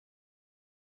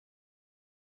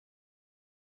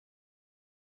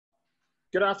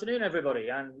Good afternoon, everybody,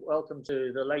 and welcome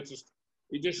to the latest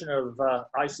edition of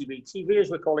ICB TV, as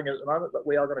we're calling it at the moment, but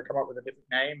we are going to come up with a different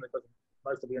name because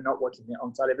most of you are not watching it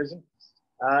on television.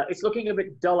 It's looking a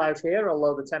bit dull out here,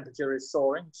 although the temperature is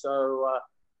soaring, so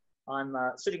I'm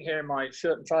sitting here in my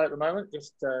shirt and tie at the moment,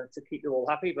 just to keep you all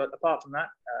happy, but apart from that,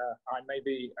 I may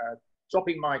be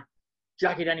dropping my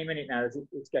jacket any minute now, as it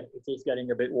is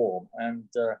getting a bit warm, and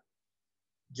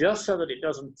just so that it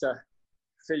doesn't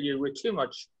fill you with too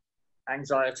much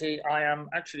anxiety, I am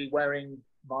actually wearing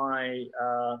my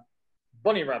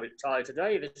bunny rabbit tie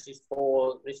today. This is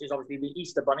obviously the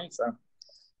Easter bunny, so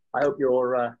I hope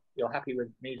you're happy with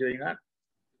me doing that.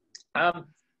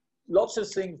 Lots of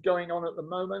things going on at the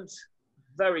moment.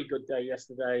 Very good day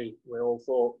yesterday, we all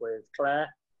thought, with Claire.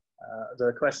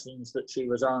 The questions that she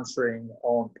was answering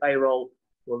on payroll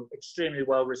were extremely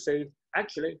well received.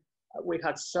 Actually, we've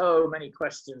had so many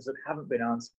questions that haven't been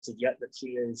answered yet that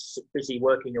she is busy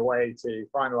working away to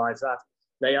finalise that.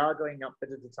 They are going up a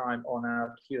bit at a time on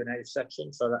our Q&A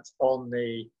section, so that's on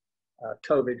the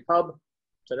COVID hub.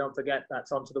 So don't forget,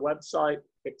 that's onto the website.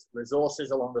 It's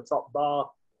resources along the top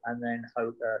bar, and then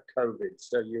COVID.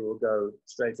 So you will go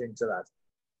straight into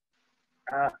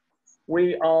that.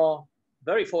 We are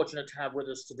very fortunate to have with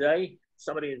us today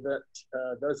somebody that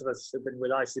those of us who've been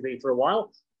with ICB for a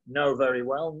while know very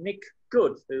well, Nick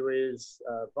Goode, who is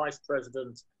Vice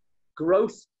President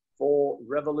Growth for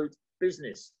Revolut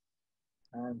Business.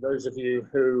 And those of you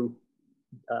who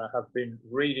have been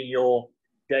reading your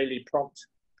daily prompt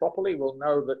properly will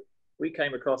know that we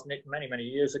came across Nick many, many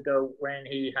years ago when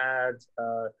he had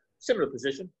a similar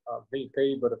position, a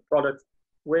VP, but a product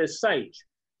with Sage.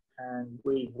 And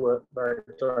we worked very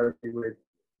closely with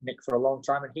Nick for a long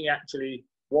time, and he actually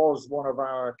was one of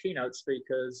our keynote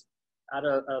speakers at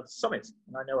a summit.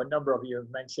 And I know a number of you have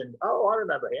mentioned, oh, I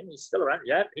remember him, he's still around.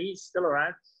 Yeah, he's still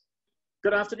around.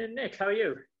 Good afternoon, Nick, how are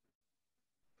you?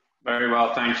 Very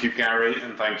well, thank you, Gary,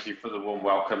 and thank you for the warm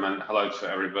welcome, and hello to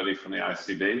everybody from the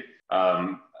ICB.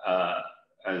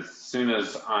 As soon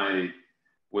as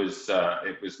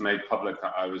it was made public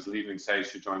that I was leaving Sage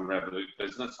to join Revolut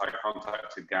Business, I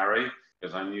contacted Gary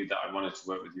because I knew that I wanted to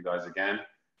work with you guys again.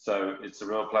 So it's a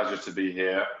real pleasure to be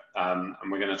here, and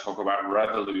we're going to talk about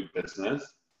Revolut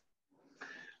Business.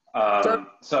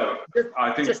 So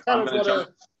I think I'm going to jump.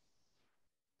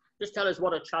 Just tell us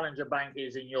what a challenger bank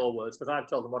is in your words, because I've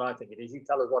told them what I think it is. You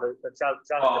tell us what a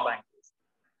challenger bank is.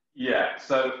 Yeah,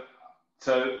 so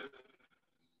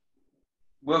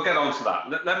we'll get on to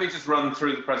that. Let me just run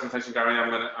through the presentation, Gary.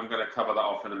 I'm going to cover that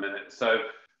off in a minute. So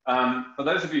for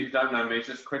those of you who don't know me,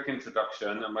 just a quick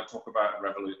introduction, and we'll talk about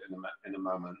Revolut in a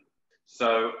moment.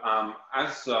 So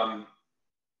as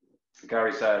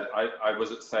Gary said, I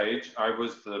was at Sage. I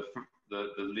was the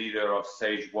leader of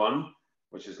Sage 1,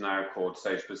 which is now called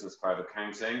Sage Business Cloud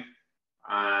Accounting.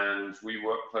 And we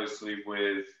work closely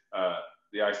with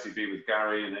the ICB, with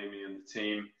Garry and Amy and the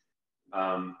team.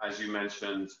 As you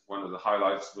mentioned, one of the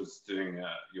highlights was doing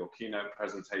your keynote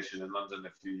presentation in London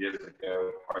a few years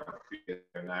ago, quite a few years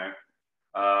ago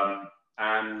now.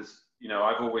 And, you know,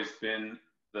 I've always been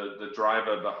the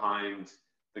driver behind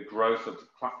the growth of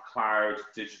cloud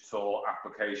digital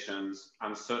applications,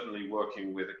 and certainly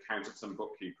working with accountants and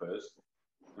bookkeepers.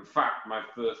 In fact, my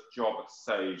first job at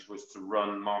Sage was to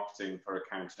run marketing for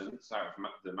accountants out of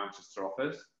the Manchester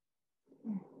office.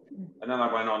 And then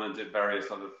I went on and did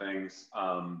various other things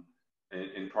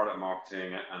in product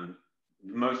marketing, and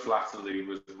most latterly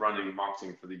was running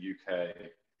marketing for the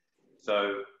UK.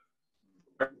 So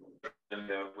very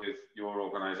familiar with your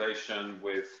organization,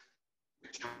 with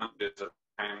challenges of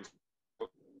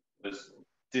accountants,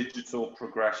 digital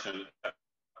progression,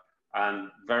 and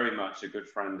very much a good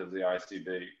friend of the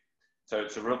ICB. So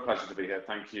it's a real pleasure to be here.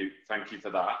 Thank you for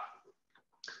that.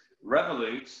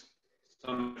 Revolut,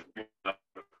 some of you know,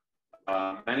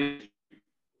 many of you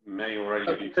may already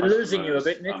be customers. Losing you a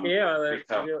bit, Nick, here.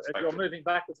 You're moving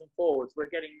backwards and forwards. We're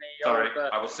getting the... Sorry,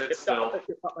 I will sit still.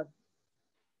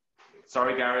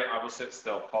 Sorry, Gary, I will sit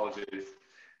still. Apologies.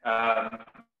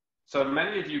 So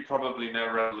many of you probably know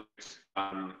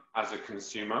Revolut as a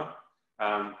consumer.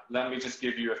 Let me just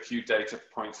give you a few data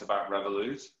points about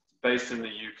Revolut. Based in the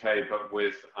UK, but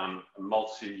with a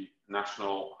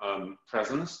multinational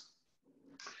presence.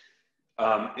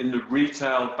 In the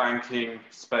retail banking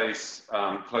space,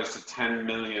 close to 10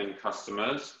 million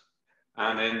customers.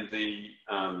 And in the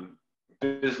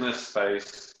business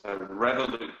space,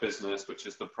 Revolut Business, which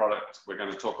is the product we're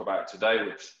going to talk about today,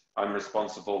 which I'm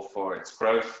responsible for its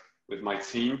growth with my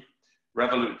team.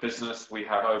 Revolut Business, we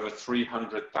have over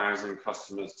 300,000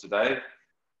 customers today,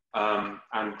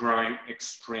 and growing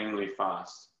extremely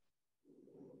fast.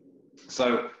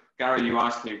 So Gary, you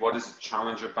asked me what is a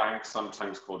challenger bank,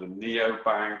 sometimes called a neo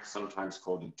bank, sometimes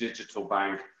called a digital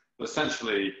bank, but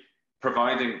essentially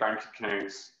providing bank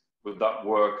accounts that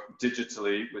work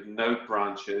digitally with no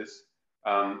branches,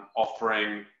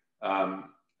 offering an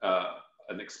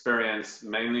experience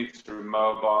mainly through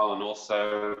mobile and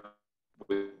also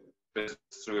with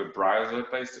through a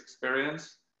browser-based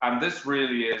experience. And this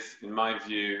really is, in my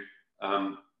view,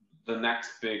 the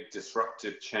next big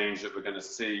disruptive change that we're going to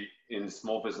see in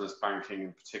small business banking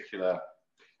in particular.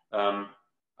 And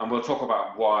we'll talk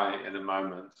about why in a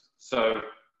moment. So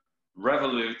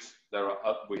Revolut, there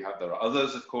are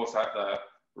others, of course, out there.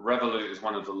 Revolut is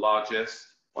one of the largest,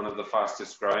 one of the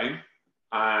fastest growing.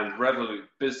 And Revolut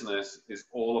Business is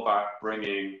all about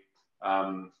bringing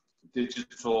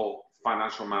digital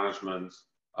financial management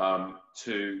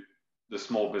to the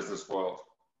small business world.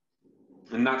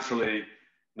 And naturally,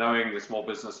 knowing the small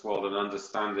business world and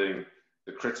understanding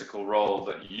the critical role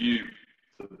that you,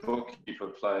 the bookkeeper,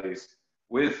 plays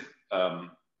with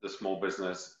the small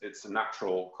business, it's a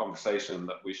natural conversation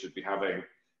that we should be having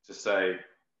to say,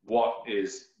 what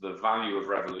is the value of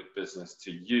Revolut Business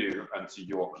to you and to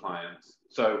your clients?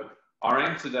 So our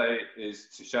aim today is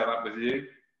to share that with you.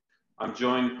 I'm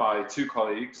joined by two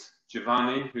colleagues,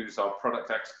 Giovanni, who's our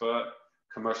product expert,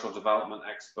 commercial development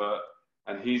expert,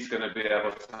 and he's going to be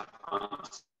able to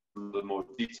answer the more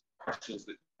detailed questions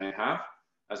that you may have,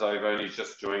 as I've only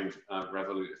just joined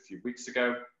Revolut a few weeks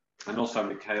ago, and also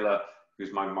Michaela,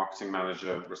 who's my marketing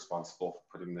manager responsible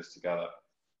for putting this together.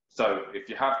 So if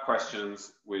you have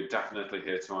questions, we're definitely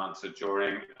here to answer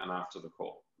during and after the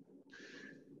call.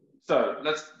 So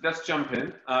let's jump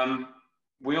in.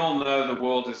 We all know the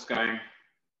world is going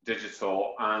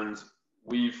digital, and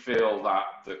we feel that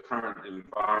the current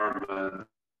environment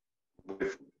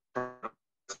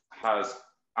has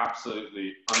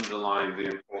absolutely underlined the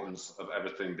importance of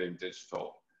everything being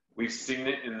digital. We've seen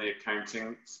it in the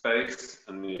accounting space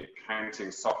and the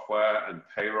accounting software and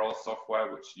payroll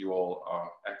software, which you all are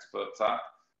experts at,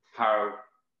 how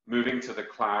moving to the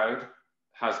cloud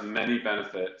has many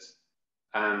benefits.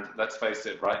 And let's face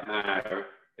it, right now,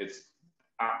 it's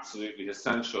absolutely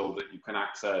essential that you can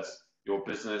access your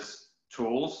business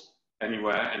tools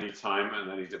anywhere, anytime,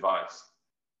 and any device.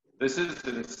 This is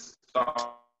in stark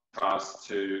contrast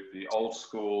to the old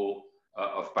school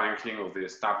of banking or the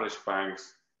established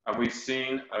banks. And we've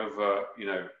seen over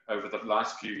the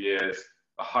last few years,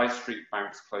 the high street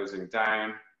banks closing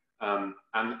down,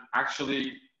 and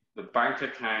actually the bank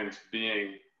account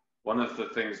being one of the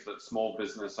things that small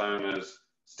business owners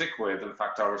stick with. In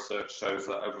fact, our research shows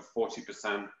that over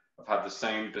 40% have had the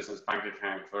same business bank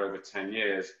account for over 10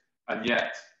 years, and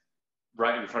yet,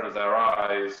 right in front of their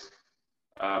eyes,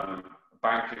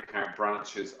 bank account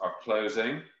branches are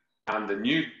closing, and the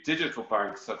new digital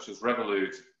banks such as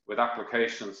Revolut, with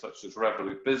applications such as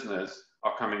Revolut Business,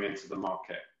 are coming into the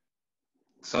market.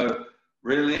 So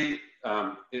really,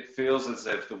 it feels as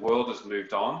if the world has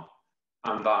moved on,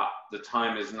 and that the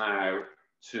time is now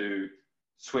to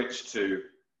switch to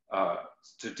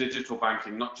digital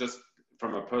banking, not just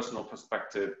from a personal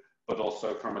perspective, but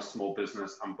also from a small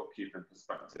business and bookkeeping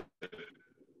perspective.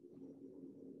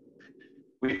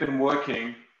 We've been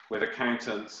working with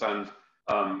accountants, and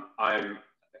I've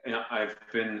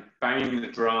been banging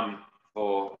the drum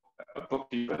for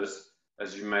bookkeepers,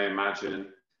 as you may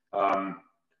imagine,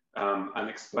 and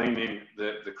explaining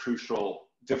the crucial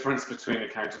difference between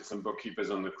accountants and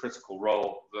bookkeepers and the critical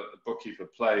role that the bookkeeper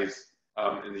plays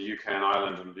in the UK and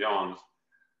Ireland and beyond.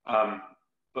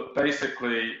 But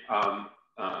basically,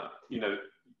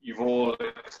 you've all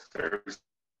experienced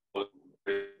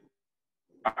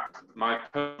my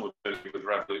personal journey with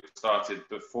Revolut started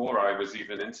before I was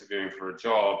even interviewing for a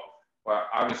job, where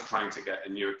I was trying to get a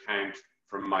new account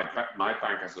from my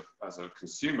bank as a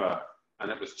consumer,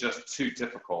 and it was just too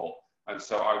difficult. And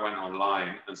so I went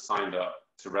online and signed up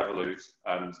to Revolut,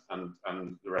 and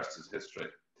the rest is history.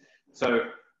 So,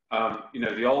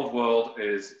 the old world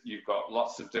is you've got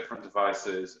lots of different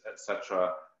devices,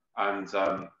 etc., and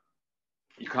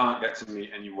you can't get to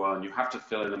meet anyone. You have to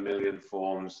fill in a million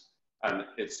forms, and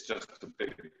it's just a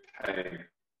big pain.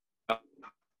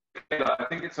 I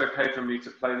think it's okay for me to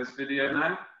play this video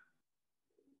now.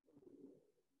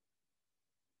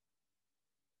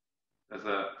 There's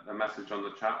a message on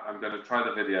the chat. I'm going to try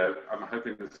the video. I'm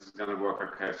hoping this is going to work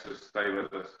okay, so stay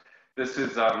with us. This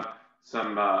is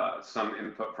some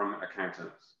input from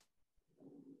accountants.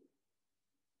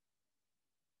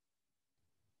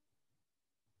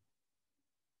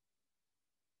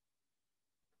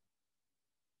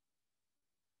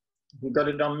 You got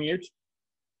it on mute?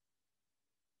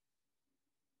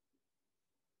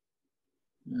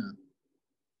 Yeah.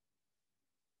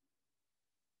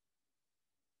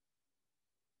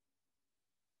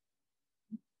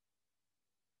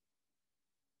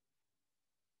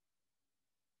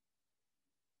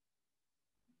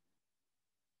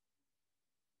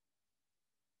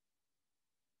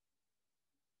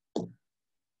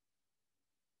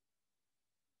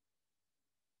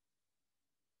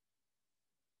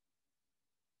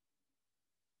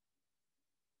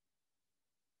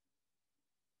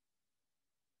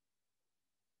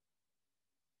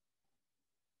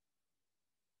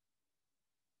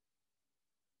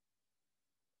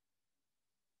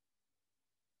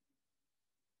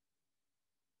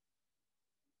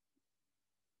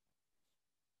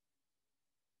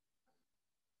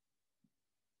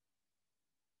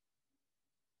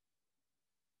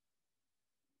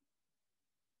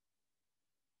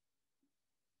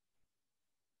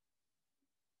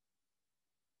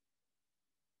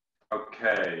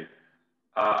 Okay.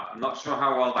 I'm not sure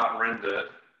how well that rendered.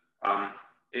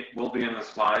 It will be in the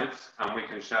slides, and we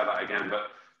can share that again.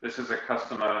 But this is a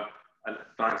customer, and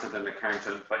granted an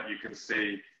accountant, but you can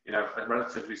see, you know, a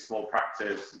relatively small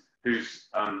practice who's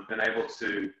been able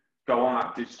to go on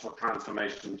that digital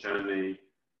transformation journey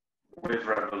with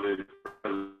Revolut.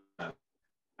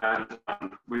 And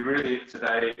we really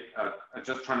today are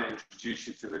just trying to introduce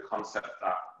you to the concept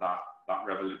that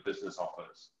Revolut Business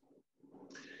offers.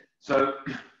 So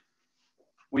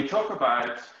we talk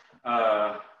about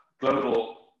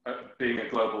being a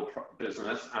global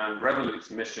business, and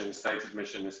Revolut's mission, stated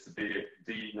mission, is to be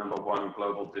the #1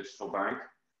 global digital bank.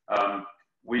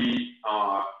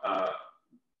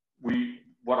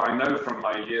 What I know from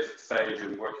my years at Sage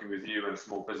and working with you and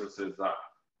small businesses, that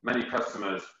many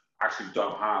customers actually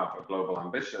don't have a global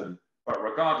ambition. But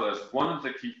regardless, one of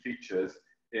the key features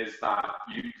is that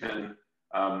you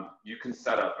can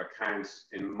set up accounts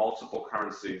in multiple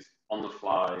currencies on the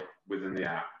fly within the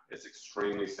app. It's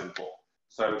extremely simple.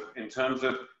 So in terms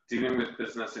of dealing with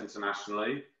business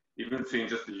internationally, even between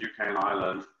just the UK and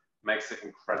Ireland, makes it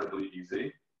incredibly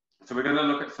easy. So we're going to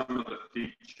look at some of the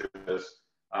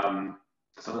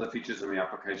features in the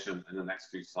application in the next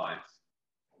few slides.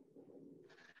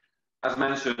 As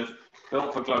mentioned,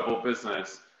 built for global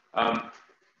business.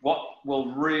 What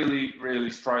will really, really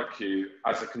strike you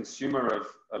as a consumer of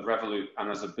Revolut and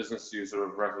as a business user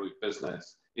of Revolut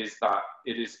Business is that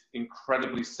it is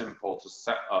incredibly simple to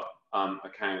set up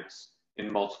accounts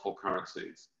in multiple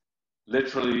currencies.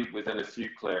 Literally within a few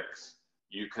clicks,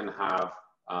 you can have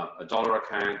a dollar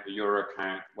account, a euro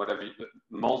account, whatever,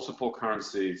 multiple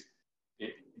currencies.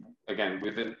 Again,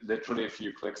 within literally a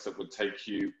few clicks that would take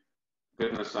you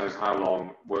goodness knows how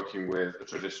long working with a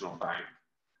traditional bank.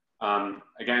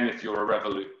 Again, if you're a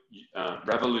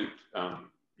Revolut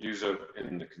user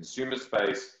in the consumer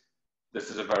space, this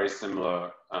is a very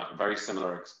similar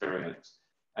experience.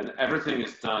 And everything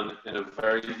is done in a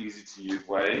very easy to use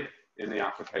way in the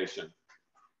application.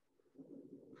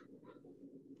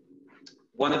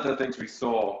 One of the things we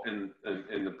saw in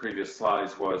the previous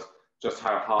slides was just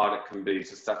how hard it can be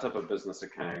to set up a business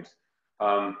account.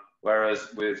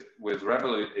 Whereas with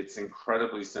Revolut, it's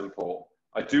incredibly simple.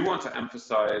 I do want to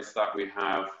emphasize that we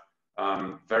have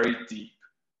very deep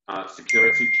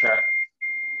security checks,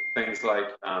 things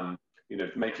like you know,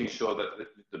 making sure that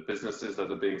the businesses that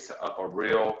are being set up are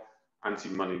real,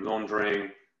 anti-money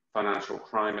laundering, financial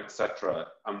crime,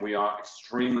 etc. And we are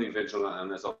extremely vigilant,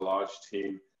 and there's a large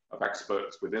team of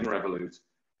experts within Revolut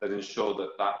that ensure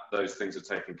that those things are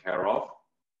taken care of.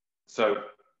 So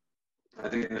I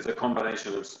think there's a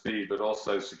combination of speed, but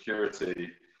also security.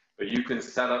 But you can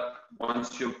set up,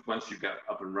 once you get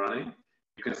up and running,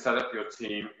 you can set up your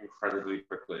team incredibly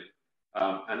quickly.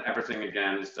 And everything,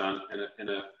 again, is done in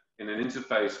an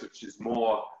interface which is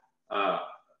more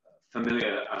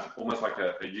familiar, as almost like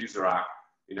a user app,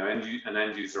 you know, an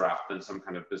end user app than some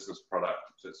kind of business product.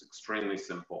 So it's extremely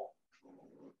simple.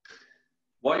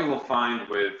 What you will find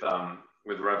with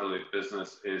Revolut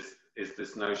Business is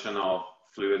this notion of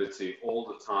fluidity. All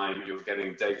the time you're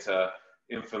getting data,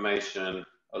 information,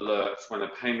 alerts when a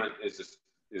payment is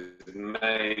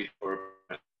made or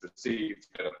received.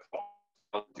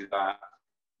 Do that.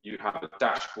 You have a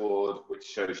dashboard which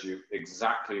shows you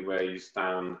exactly where you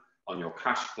stand on your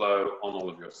cash flow, on all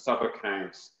of your sub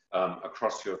accounts,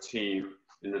 across your team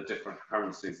in the different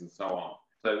currencies and so on.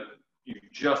 So you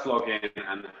just log in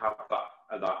and have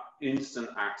that instant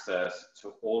access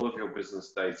to all of your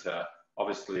business data,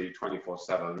 obviously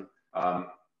 24/7,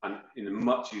 and in a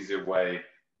much easier way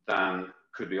than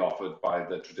could be offered by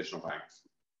the traditional banks.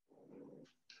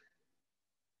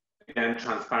 Again,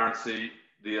 transparency,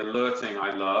 the alerting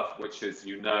I love, which is,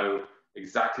 you know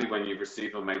exactly when you've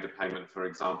received or made a payment, for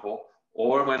example,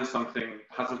 or when something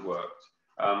hasn't worked.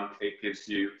 It gives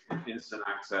you instant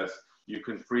access. You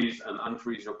can freeze and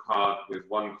unfreeze your card with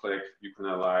one click. You can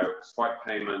allow swipe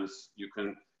payments. You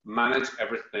can manage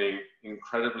everything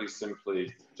incredibly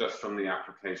simply just from the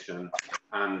application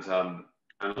and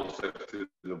also through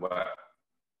the web.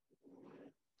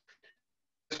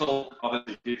 This will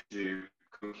obviously give you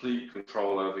complete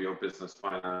control over your business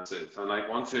finances. And I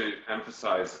want to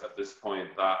emphasize at this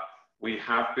point that we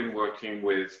have been working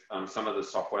with some of the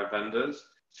software vendors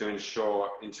to ensure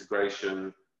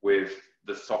integration with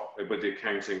the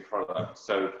accounting product.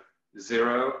 So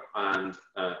Xero and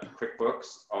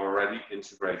QuickBooks are already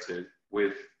integrated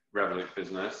with Revolut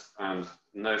Business, and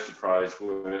no surprise,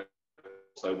 we're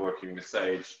also working with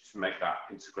Sage to make that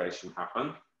integration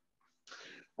happen.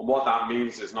 And what that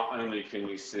means is not only can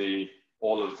you see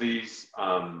all of these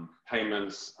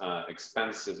payments,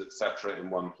 expenses, etc. in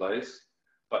one place,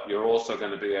 but you're also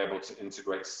going to be able to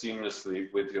integrate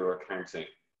seamlessly with your accounting.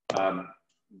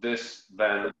 This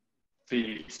then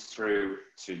feeds through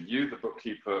to you, the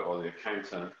bookkeeper or the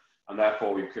accountant, and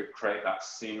therefore we could create that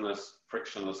seamless,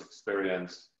 frictionless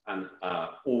experience and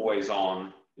always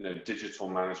on, digital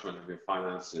management of your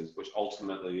finances, which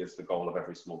ultimately is the goal of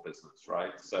every small business,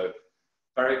 right? So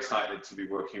very excited to be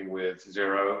working with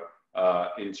Xero,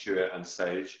 Intuit, and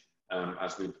Sage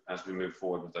as we move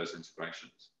forward with those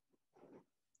integrations.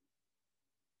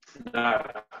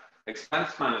 Now,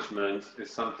 expense management is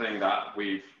something that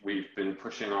we've been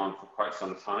pushing on for quite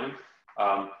some time.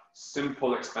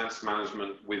 Simple expense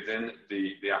management within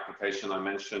the application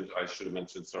I should have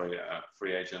mentioned, sorry,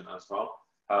 Free Agent as well.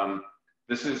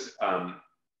 This is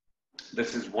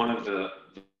one of the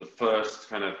first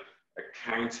kind of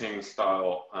accounting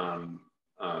style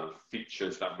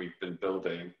features that we've been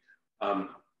building.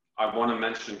 I want to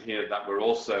mention here that we're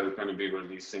also going to be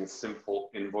releasing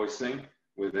simple invoicing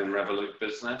within Revolut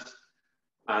Business.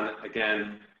 And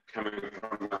again, coming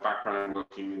from my background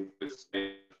working with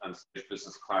Sage and Sage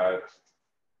Business Cloud,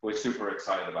 we're super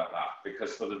excited about that,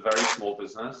 because for the very small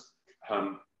business,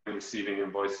 receiving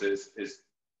invoices is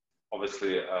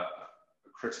obviously a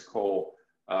critical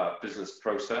business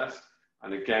process.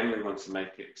 And again, we want to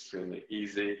make it extremely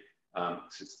easy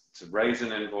to raise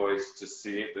an invoice, to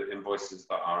see the invoices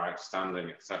that are outstanding,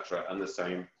 etc., and the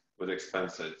same with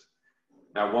expenses.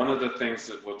 Now, one of the things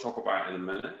that we'll talk about in a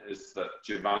minute is that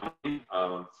Giovanni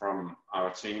from our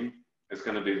team is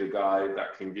going to be the guy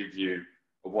that can give you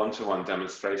a one-to-one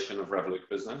demonstration of Revolut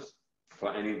Business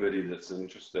for anybody that's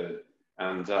interested.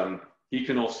 And he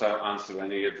can also answer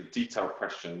any of the detailed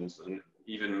questions, and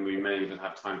we may even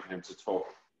have time for him to talk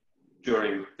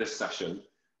during this session,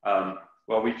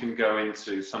 where we can go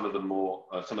into some of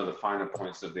the finer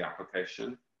points of the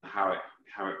application, how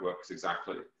it works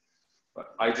exactly.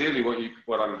 But ideally,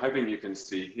 what I'm hoping you can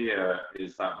see here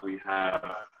is that we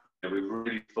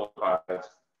really thought about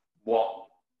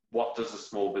what does a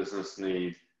small business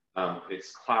need.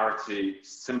 It's clarity,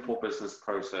 simple business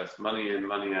process, money in,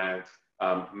 money out,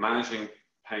 managing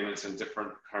payments in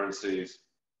different currencies,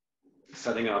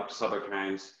 setting up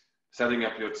sub-accounts, setting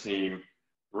up your team,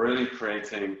 really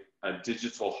creating a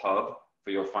digital hub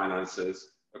for your finances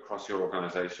across your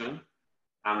organization,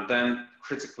 and then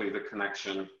critically the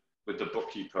connection with the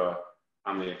bookkeeper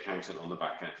and the accountant on the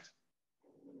back end.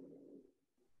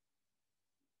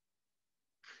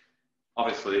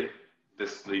 Obviously,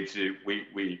 this leads you,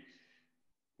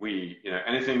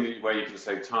 anything where you can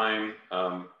save time,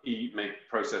 make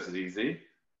processes easy.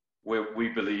 We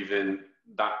believe in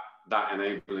that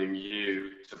enabling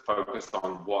you to focus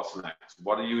on what's next.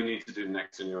 What do you need to do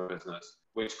next in your business?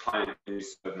 Which client can you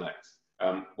serve next?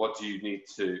 What do you need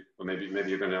to, or maybe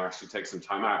you're going to actually take some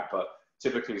time out, but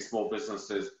typically small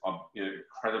businesses are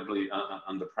incredibly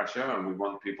under pressure, and we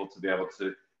want people to be able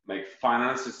to make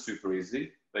finances super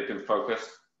easy. They can focus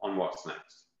on what's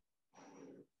next.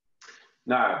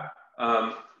 Now,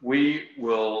 we're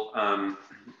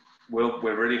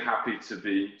really happy to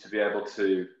be able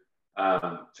to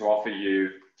offer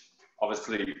you,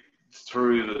 obviously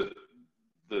through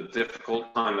the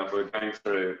difficult time that we're going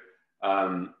through,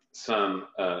 a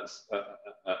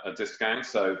discount.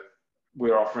 So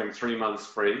we're offering 3 months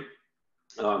free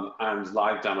and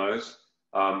live demos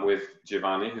with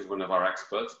Giovanni, who's one of our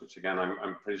experts, which again,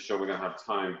 I'm pretty sure we're going to have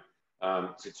time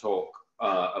to talk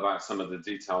about some of the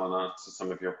detail and answer some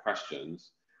of your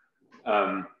questions.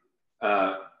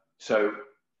 So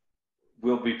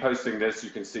we'll be posting this, you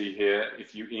can see here.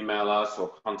 If you email us or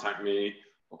contact me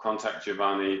or contact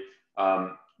Giovanni,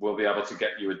 we'll be able to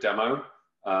get you a demo,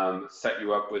 set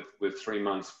you up with 3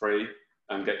 months free,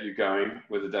 and get you going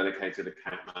with a dedicated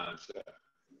account manager.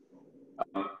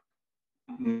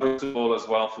 Most of all as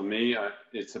well for me,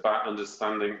 it's about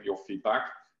understanding your feedback.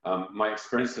 My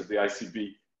experience of the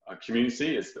ICB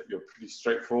community is that you're pretty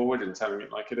straightforward in telling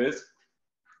it like it is.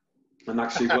 And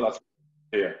actually, well, that's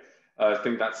here. I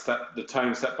think that's the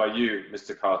tone set by you,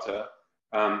 Mr. Carter.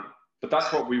 But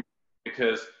that's what we,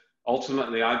 because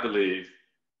ultimately I believe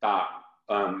that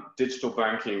digital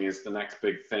banking is the next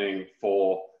big thing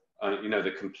for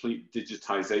the complete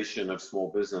digitization of small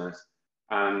business.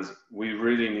 And we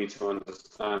really need to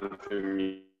understand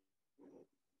whom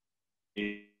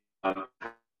the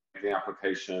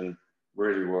application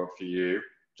really work for you,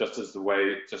 just in the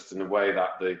way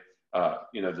that the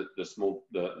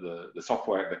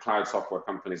cloud software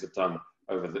companies have done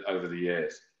over the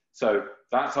years. So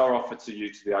that's our offer to you,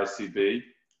 to the ICB.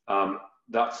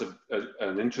 That's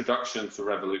an introduction to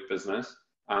Revolut Business,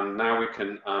 and now we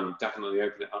can definitely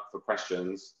open it up for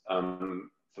questions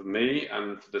for me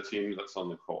and for the team that's on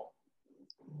the call.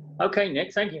 Okay,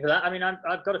 Nick, thank you for that. I mean,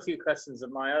 I've got a few questions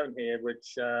of my own here,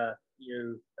 which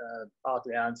you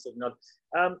partly answered.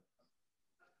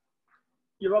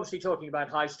 You're obviously talking about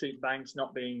high street banks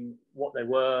not being what they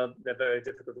were. They're very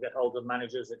difficult to get hold of,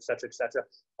 managers, etc., etc.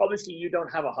 Obviously, you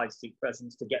don't have a high street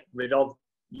presence to get rid of.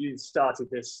 You've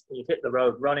started this, you've hit the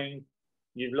road running.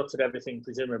 You've looked at everything,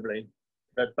 presumably,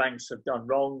 that banks have done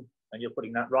wrong, and you're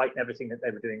putting that right, and everything that they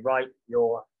were doing right,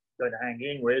 you're going to hang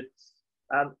in with.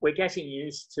 We're getting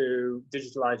used to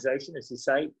digitalization, as you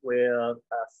say. We're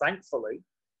thankfully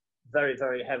very,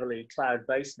 very heavily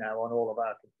cloud-based now on all of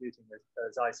our computing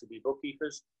as ICB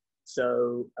bookkeepers.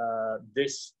 So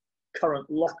this current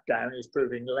lockdown is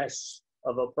proving less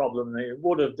of a problem than it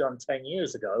would have done 10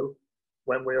 years ago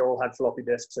when we all had floppy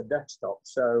disks and desktops.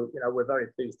 So, you know, we're very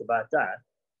pleased about that.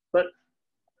 But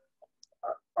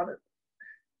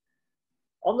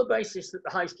on the basis that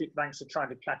the high street banks are trying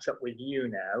to catch up with you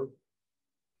now,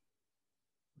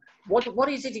 what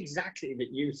is it exactly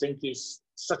that you think is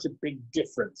such a big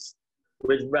difference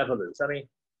with Revolut? I mean,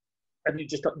 have you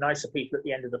just got nicer people at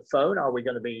the end of the phone? Are we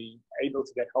going to be able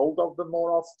to get hold of them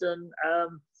more often?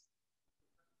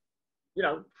 You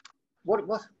know,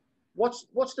 what's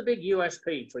the big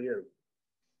USP for you?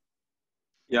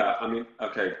 Yeah, I mean,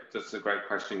 okay, that's a great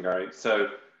question, Gary.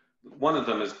 So one of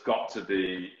them has got to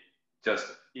be just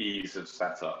ease of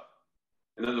setup.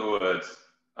 In other words,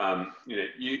 you know,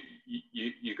 you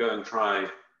go and try,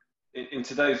 in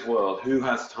today's world, who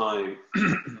has time,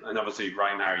 and obviously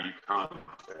right now you can't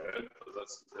do it,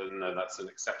 that's an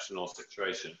exceptional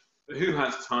situation, but who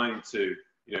has time to,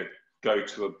 you know, go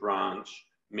to a branch,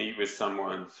 meet with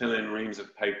someone, fill in reams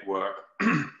of paperwork,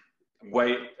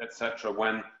 wait, etc.,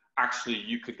 when actually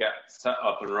you could get set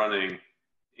up and running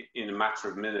in a matter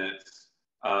of minutes,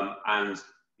 and,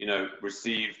 you know,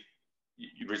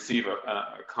 you receive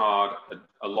a card,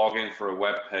 a login for a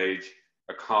web page,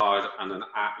 a card, and an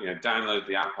app. You know, download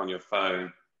the app on your phone.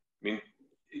 I mean,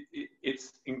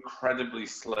 it's incredibly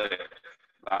slick,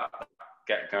 that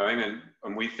get going,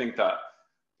 and we think that,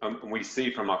 and we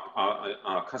see from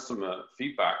our customer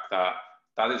feedback that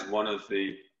that is one of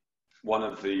the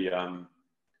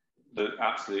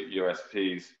absolute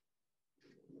USPs.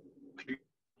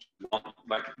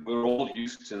 Like, we're all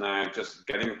used to now just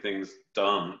getting things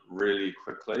done really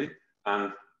quickly,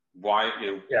 and why,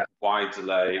 you know, yeah, why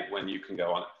delay when you can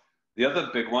go on? The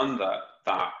other big one that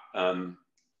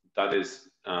is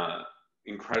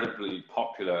incredibly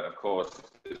popular, of course,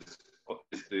 is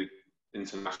the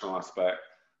international aspect.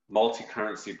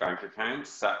 Multi-currency bank accounts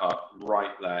set up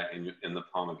right there in the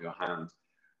palm of your hand,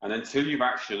 and until you've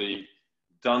actually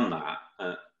done that,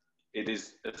 it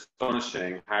is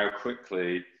astonishing how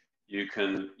quickly you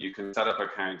can set up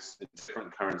accounts in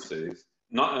different currencies.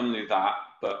 Not only that,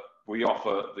 but we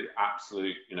offer the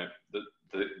absolute, you know,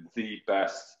 the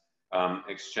best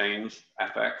exchange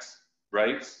FX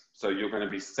rates. So you're going to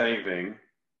be saving,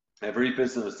 every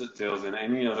business that deals in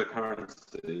any other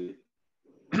currency,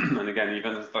 and again,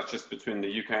 even if that's just between the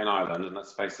UK and Ireland, and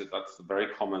let's face it, that's a very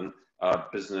common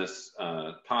business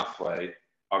pathway,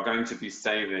 are going to be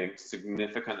saving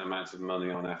significant amounts of money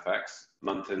on FX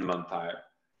month in, month out.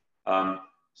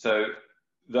 So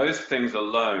those things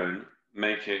alone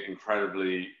make it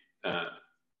incredibly,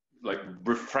 like,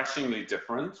 refreshingly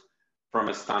different from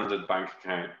a standard bank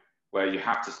account where you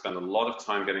have to spend a lot of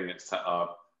time getting it set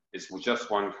up. It's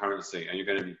just one currency, and you're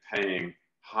going to be paying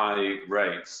high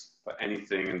rates for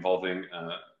anything involving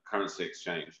currency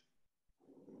exchange.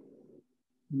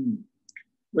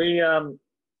 The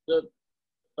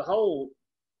whole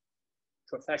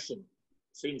profession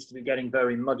seems to be getting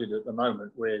very muddied at the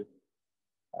moment with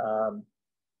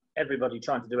everybody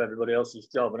trying to do everybody else's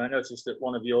job. And I noticed that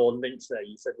one of your links there,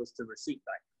 you said, was to Receipt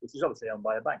Bank, which is obviously owned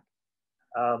by a bank.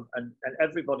 And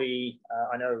everybody,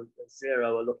 I know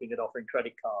Xero are looking at offering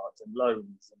credit cards and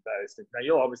loans and various things. Now,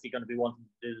 you're obviously going to be wanting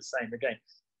to do the same again.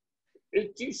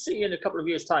 Do you see in a couple of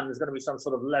years' time there's going to be some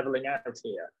sort of leveling out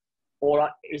here? Or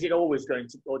is it always going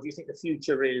to, or do you think the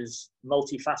future is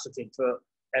multifaceted for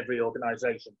every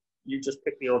organization? You just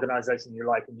pick the organization you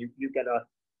like and you get a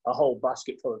whole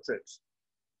basket full of tricks.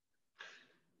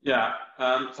 Yeah,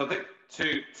 so I think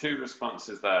two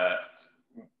responses there.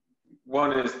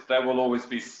 One is there will always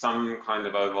be some kind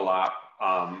of overlap.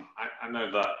 I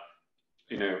know that,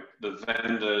 you know, the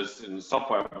vendors in the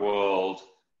software world,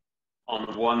 on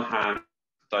the one hand,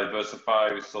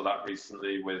 diversify. We saw that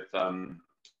recently with some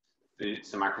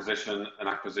acquisition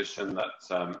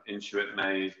that Intuit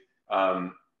made.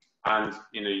 And,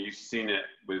 you know, you've seen it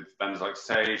with vendors like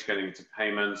Sage getting into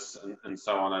payments and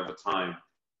so on over time.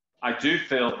 I do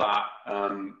feel that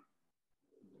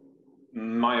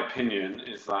my opinion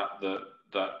is that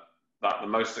that the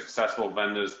most successful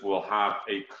vendors will have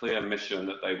a clear mission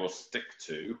that they will stick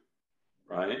to,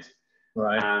 right?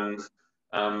 Right. And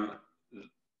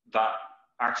that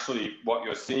actually what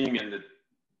you're seeing in the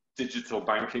digital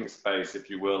banking space, if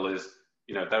you will, is,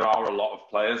 you know, there are a lot of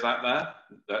players out there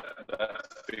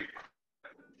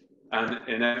and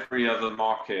in every other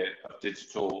market of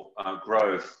digital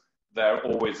growth, there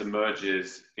always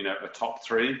emerges, you know, a top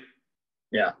three.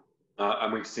 Yeah.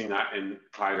 And we've seen that in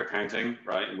cloud accounting,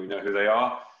 right? And we know who they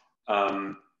are.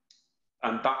 And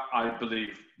that, I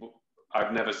believe,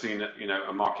 I've never seen, you know,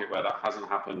 a market where that hasn't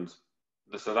happened.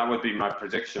 So that would be my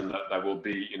prediction, that there will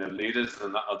be, you know, leaders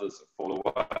and that others fall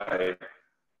away.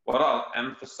 What I'll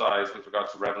emphasize with regard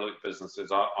to Revolut Business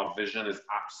is our vision is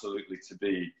absolutely to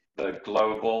be the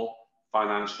global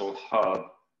financial hub,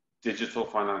 digital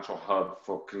financial hub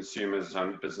for consumers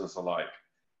and business alike.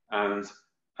 And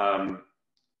I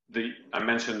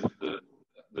mentioned the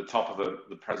top of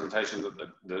the presentation that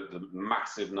the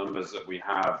massive numbers that we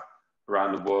have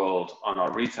around the world on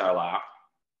our retail app.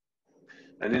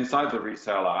 And inside the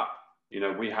retail app, you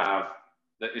know, we have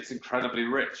that it's incredibly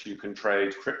rich. You can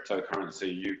trade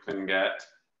cryptocurrency, you can get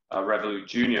a Revolut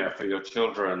Junior for your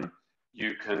children,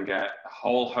 you can get a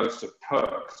whole host of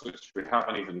perks, which we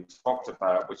haven't even talked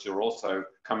about, which are also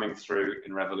coming through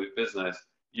in Revolut Business.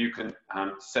 You can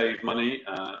save money,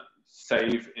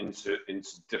 save into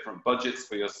different budgets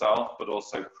for yourself, but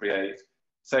also create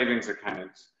savings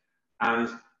accounts. And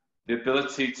the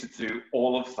ability to do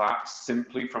all of that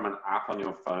simply from an app on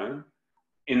your phone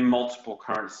in multiple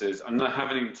currencies. And I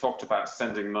haven't even talked about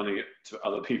sending money to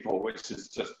other people, which is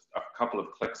just a couple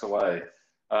of clicks away.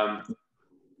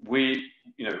 We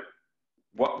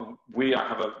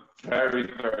have a very,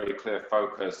 very clear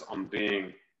focus on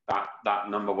being that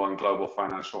 #1 global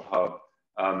financial hub.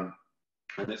 And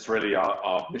it's really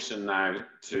our mission now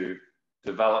to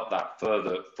develop that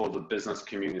further for the business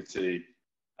community,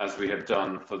 as we have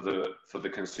done for the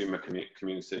consumer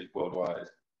community worldwide.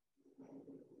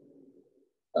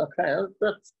 Okay,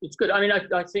 it's good. I mean,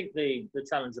 I think the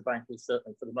Challenger Bank is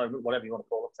certainly, for the moment, whatever you want to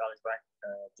call it, Challenger Bank,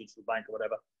 digital bank or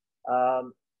whatever,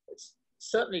 it's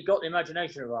certainly got the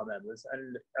imagination of our members.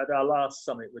 And at our last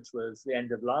summit, which was the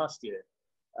end of last year,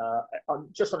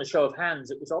 just on a show of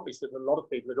hands, it was obvious that a lot of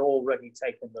people had already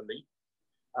taken the leap.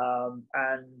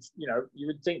 And, you know, you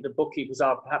would think the bookkeepers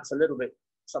are perhaps a little bit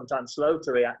sometimes slow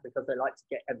to react because they like to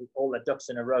get all their ducks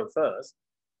in a row first.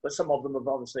 But some of them have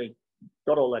obviously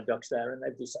got all their ducks there and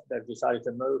they've decided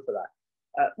to move for that.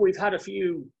 We've had a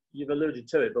few, you've alluded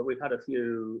to it, but we've had a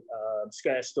few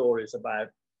scare stories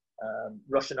about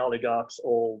Russian oligarchs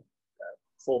all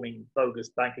forming bogus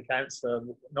bank accounts.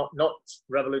 Not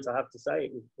Revolut, I have to say,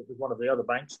 it was one of the other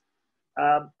banks.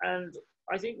 And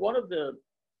I think one of the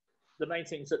main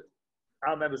things that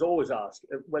our members always ask,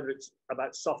 whether it's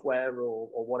about software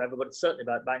or whatever, but it's certainly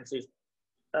about banks, is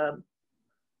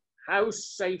how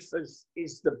safe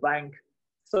is the bank?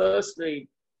 Firstly,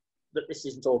 that this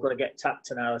isn't all going to get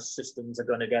tapped and our systems are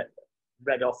going to get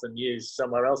read off and used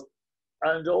somewhere else.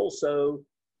 And also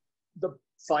the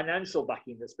financial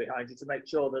backing that's behind you to make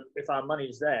sure that if our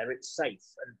money's there, it's safe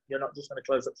and you're not just going to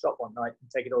close up shop one night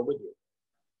and take it all with you.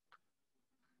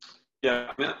 Yeah,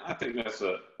 I mean, I think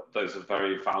those are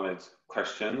very valid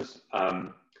questions. I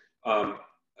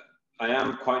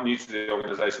am quite new to the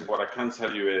organization. What I can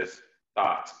tell you is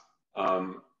that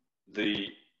the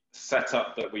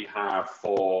setup that we have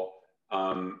for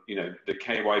the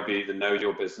KYB, the Know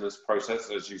Your Business process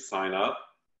as you sign up,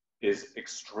 is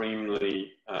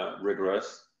extremely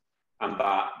rigorous, and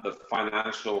that the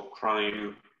financial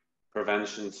crime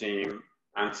prevention team,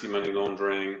 anti-money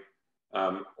laundering,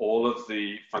 all of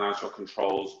the financial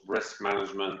controls, risk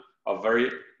management are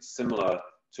very similar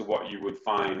to what you would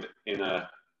find in a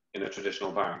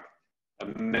traditional bank.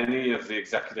 And many of the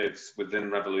executives within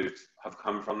Revolut have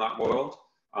come from that world,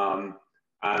 and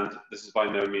this is by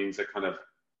no means a kind of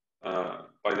an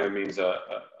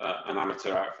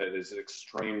amateur outfit. It's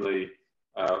extremely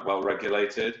well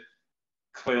regulated.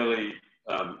 Clearly,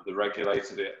 the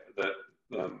regulator, the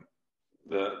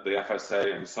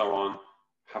FSA, and so on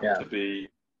have to be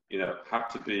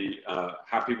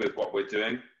happy with what we're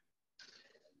doing.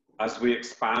 As we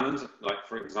expand, like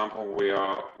for example,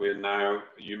 we're now,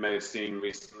 you may have seen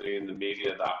recently in the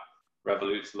media that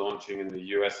Revolut's launching in the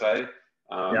USA,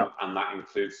 and that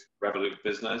includes Revolut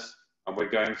Business. And we're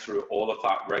going through all of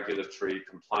that regulatory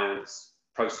compliance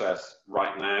process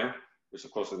right now, which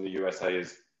of course in the USA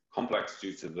is complex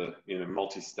due to the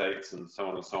multi-states and so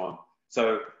on and so on.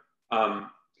 So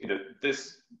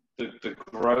the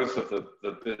growth of the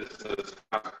business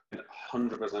has been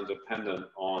 100% dependent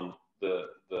on the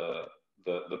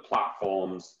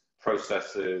platforms,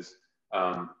 processes,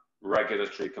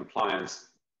 regulatory compliance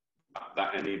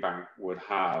that any bank would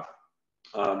have.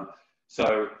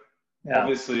 So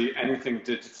obviously anything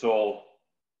digital,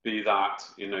 be that,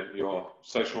 you know, your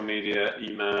social media,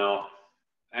 email,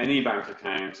 any bank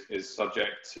account is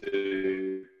subject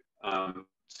to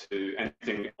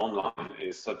anything online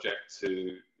is subject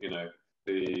to, you know,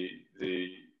 the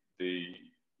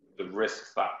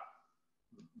risks that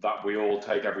we all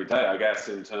take every day, I guess,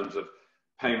 in terms of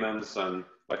payments. And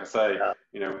like I say,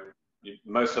 you know,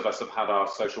 most of us have had our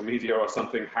social media or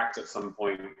something hacked at some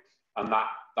point, and that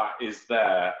is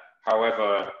there.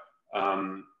 However,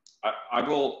 I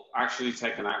will actually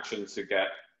take an action to get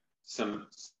some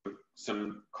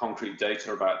concrete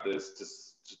data about this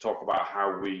to talk about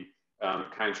how we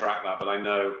counteract that. But I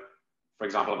know, for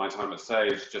example, at my time at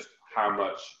Sage, just how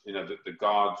much, you know, the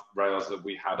guard rails that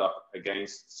we had up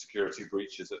against security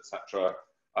breaches, etc.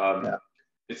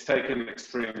 It's taken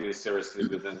extremely seriously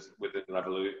within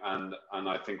Revolut, and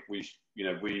I think we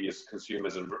as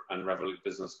consumers and Revolut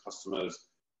Business customers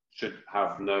should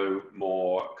have no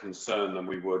more concern than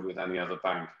we would with any other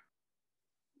bank.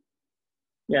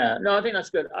 Yeah, no, I think that's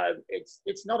good.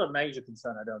 It's not a major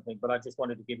concern, I don't think, but I just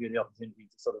wanted to give you the opportunity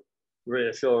to sort of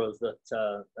reassure us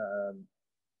that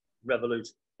Revolut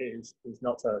is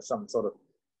not some sort of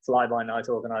fly-by-night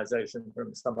organization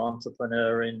from some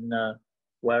entrepreneur in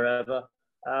wherever.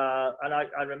 And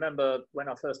I remember when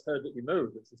I first heard that you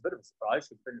moved, which was a bit of a surprise.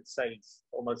 You've been at Sage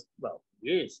almost, well,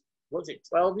 years. Was it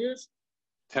 12 years?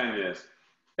 10 years.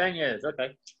 10 years,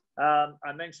 okay.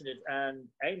 I mentioned it, and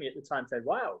Amy at the time said,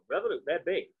 wow, Revolut, they're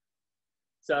big.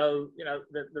 So, you know,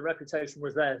 the reputation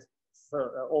was there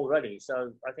already.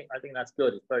 So I think that's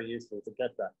good. It's very useful to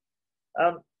get that.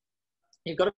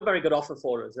 You've got a very good offer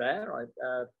for us there, right?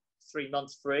 3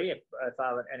 months free if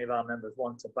any of our members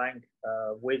want to bank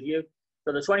with you.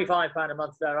 So the £25 a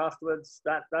month there afterwards,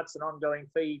 that's an ongoing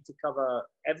fee to cover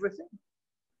everything?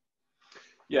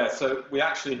 Yeah, so we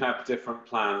actually have different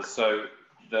plans. So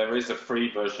there is a free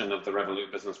version of the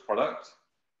Revolut Business product,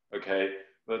 okay?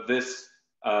 But this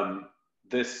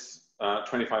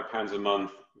 £25 a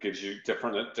month gives you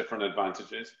different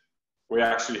advantages. We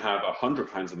actually have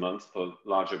 £100 a month for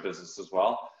larger business as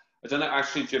well. I don't know,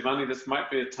 actually, Giovanni, this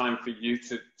might be a time for you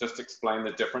to just explain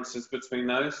the differences between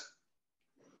those.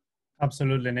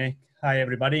 Absolutely, Nick. Hi,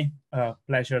 everybody.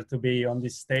 Pleasure to be on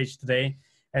this stage today.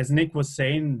 As Nick was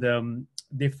saying, the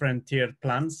different tiered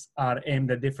plans are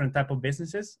aimed at different type of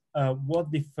businesses.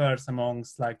 What differs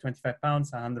amongst like £25,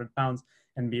 £100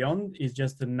 and beyond is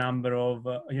just the number of,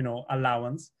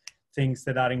 allowance, things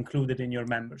that are included in your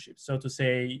membership. So to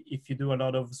say, if you do a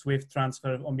lot of Swift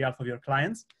transfer on behalf of your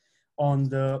clients, on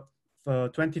the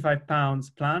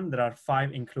 £25 plan, there are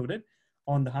 5 included.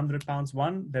 On the £100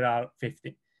 one, there are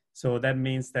 50. So that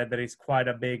means that there is quite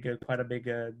a big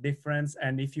difference.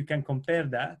 And if you can compare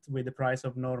that with the price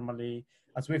of normally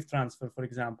a Swift transfer, for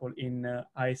example, in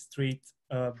high street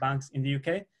banks in the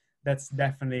UK, that's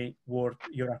definitely worth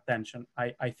your attention,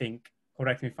 I think.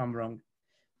 Correct me if I'm wrong.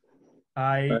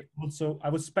 I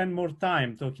would spend more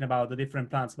time talking about the different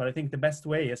plans, but I think the best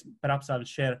way is perhaps I'll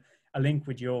share a link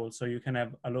with you all so you can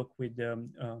have a look with,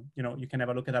 you can have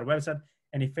a look at our website.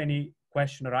 And if any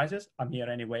question arises, I'm here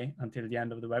anyway until the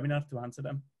end of the webinar to answer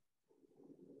them.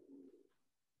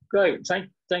 Great, thank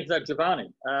you for that,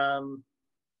 Giovanni.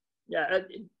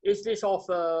 Is this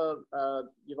offer,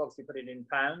 you've obviously put it in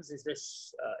pounds, is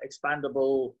this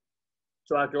expandable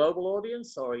to our global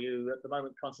audience, or are you at the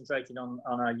moment concentrating on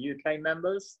our UK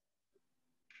members?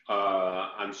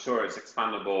 I'm sure it's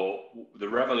expandable. The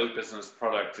Revolut Business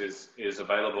product is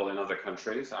available in other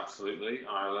countries, absolutely,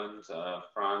 Ireland,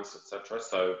 France, etc.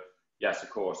 So yes,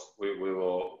 of course,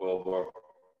 we'll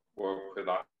work with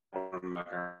that.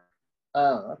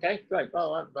 Oh, okay, great.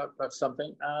 Well, that's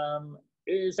something.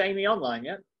 Is Amy online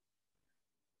yet?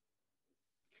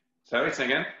 Sorry, say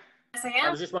again? Yes, I am.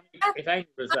 I was just wondering if Amy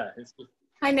was there.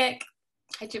 Hi, Nick.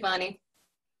 Hi, Giovanni.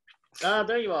 Ah,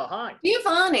 there you are. Hi.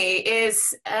 Giovanni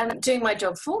is doing my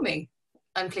job for me,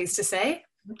 I'm pleased to say.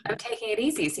 I'm taking it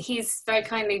easy. So he's very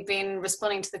kindly been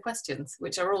responding to the questions,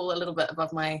 which are all a little bit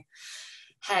above my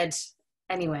head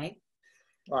anyway.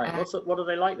 Right. What are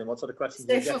they like then? What sort of questions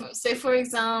do you get? So for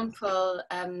example,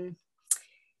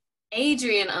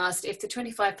 Adrian asked if the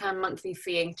 £25 monthly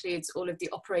fee includes all of the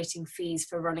operating fees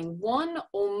for running one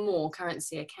or more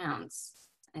currency accounts.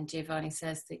 And Giovanni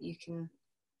says that you can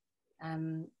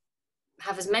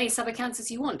have as many sub-accounts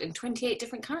as you want in 28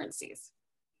 different currencies.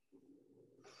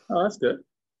 Oh, that's good.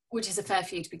 Which is a fair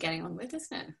fee to be getting on with,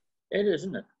 isn't it? It is,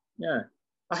 isn't it? Yeah.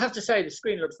 I have to say the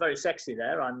screen looks very sexy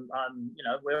there.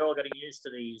 We're all getting used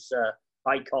to these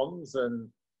icons and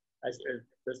as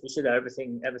we see there,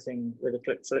 everything with a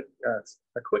quick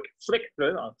flick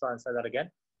through. I'll try and say that again.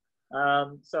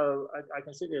 So I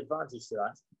can see the advantage to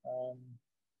that.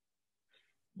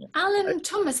 Yeah. Alan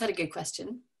Thomas had a good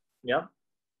question. Yeah.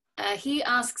 He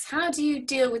asks, how do you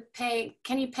deal with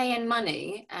can you pay in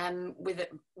money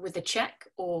with a check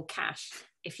or cash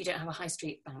if you don't have a high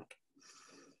street bank?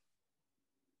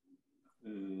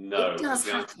 No, the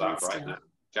answer to that right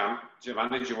now.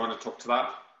 Giovanni, do you want to talk to that?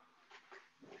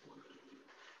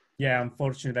 Yeah,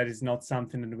 unfortunately, that is not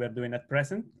something that we're doing at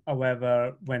present.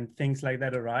 However, when things like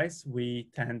that arise, we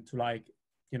tend to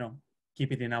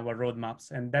keep it in our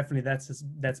roadmaps. And definitely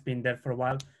that's been there for a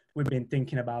while. We've been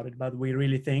thinking about it, but we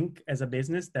really think as a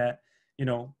business that,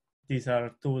 these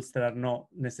are tools that are not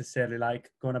necessarily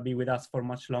going to be with us for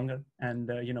much longer. And,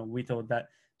 we thought that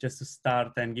just to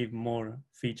start and give more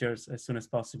features as soon as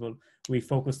possible, we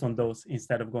focused on those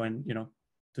instead of going,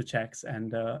 to checks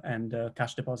and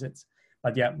cash deposits.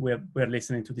 But yeah, we're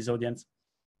listening to this audience.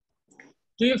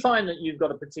 Do you find that you've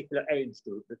got a particular age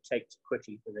group that takes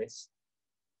quickly for this?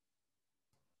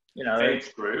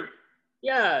 Age group?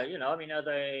 Yeah, are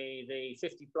they the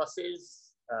 50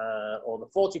 pluses or the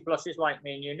 40 pluses like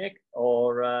me and you, Nick,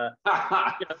 or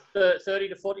 30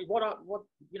 to 40? What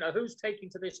who's taking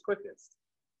to this quickest?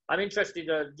 I'm interested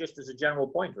just as a general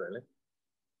point, really.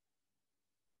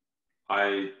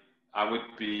 I would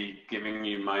be giving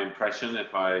you my impression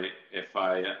if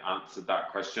I answered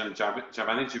that question.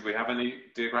 Giovanni, do we have any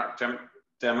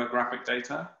demographic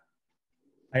data?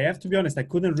 I have to be honest, I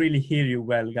couldn't really hear you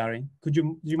well, Gary.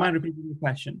 Do you mind repeating the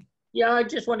question? Yeah, I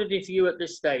just wondered if you at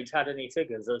this stage had any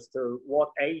figures as to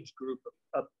what age group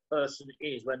a person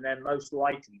is when they're most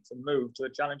likely to move to a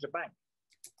challenger bank.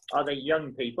 Are they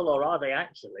young people, or are they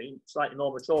actually slightly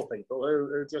more mature people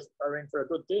who just are in for a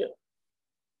good deal?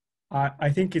 I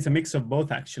think it's a mix of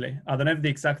both, actually. I don't have the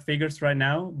exact figures right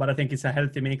now, but I think it's a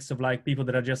healthy mix of people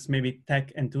that are just maybe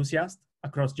tech enthusiasts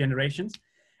across generations.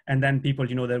 And then people,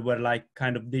 that were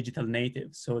kind of digital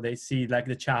natives. So they see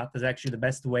the chat as actually the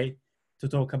best way to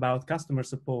talk about customer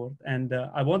support. And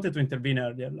I wanted to intervene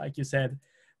earlier. Like you said,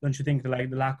 don't you think the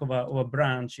lack of a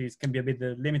branch can be a bit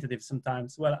limitative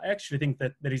sometimes? Well, I actually think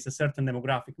that there is a certain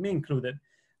demographic, me included,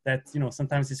 that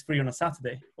sometimes it's free on a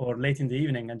Saturday or late in the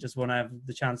evening and just want to have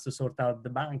the chance to sort out the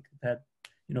bank, that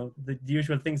the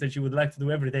usual things that you would like to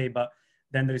do every day, but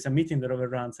then there is a meeting that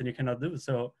overruns and you cannot do.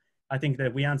 So I think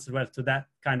that we answer well to that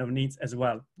kind of needs as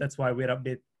well. That's why we're a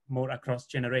bit more across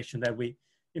generation that we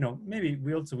maybe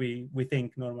we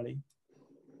think normally.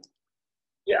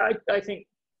 Yeah, I think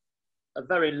a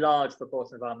very large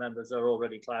proportion of our members are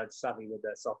already cloud savvy with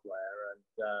their software,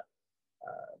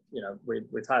 and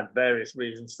we've had various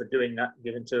reasons for doing that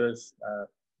given to us,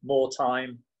 more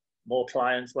time, more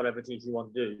clients, whatever it is you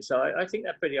want to do. So I think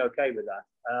they're pretty okay with that.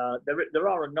 There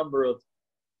are a number of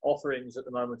offerings at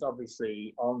the moment,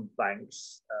 obviously, on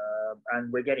banks, and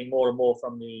we're getting more and more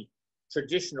from the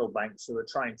traditional banks who are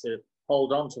trying to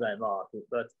hold on to their market.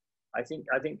 But I think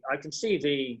I can see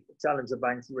the challenger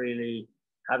banks really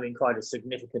having quite a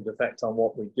significant effect on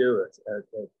what we do at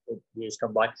years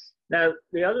come by. Now,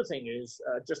 the other thing is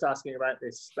just asking about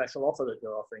this special offer that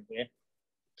you're offering here.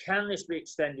 Can this be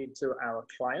extended to our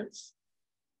clients?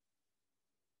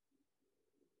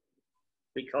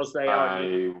 Because they are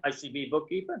the ICB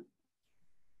bookkeeper?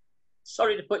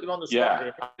 Sorry to put you on the spot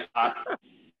here.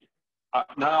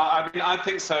 No, I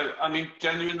think so. I mean,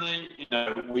 genuinely,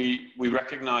 we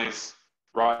recognize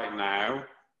right now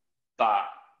that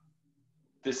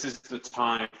this is the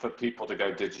time for people to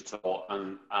go digital,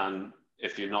 and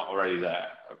if you're not already there,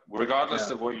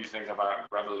 regardless of what you think about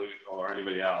Revolut or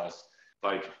anybody else,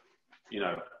 a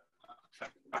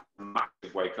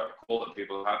massive wake-up call that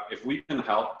people have. If we can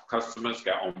help customers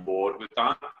get on board with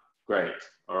that, great.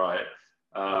 All right.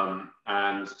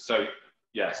 And so,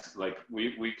 yes,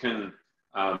 we can.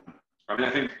 I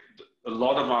think a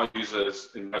lot of our users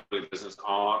in Revolut Business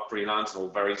are freelance or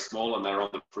very small, and they're on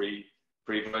the free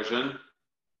version.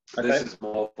 Okay. This is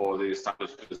more for the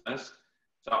established business.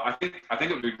 So I think it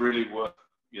would be really worth,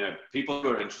 people who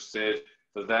are interested,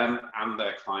 for them and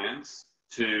their clients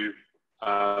to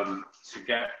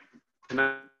get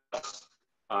connected.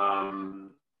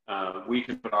 We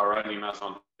can put our own emails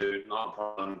on to, not a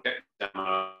problem, get a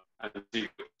demo and see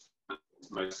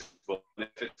what's most suitable. And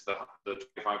if it's the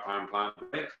 £25 plan,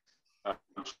 I'm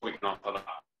sure we can offer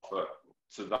that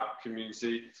to that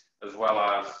community, as well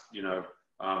as,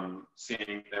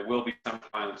 seeing there will be some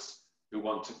clients who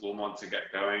will want to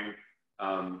get going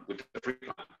with the free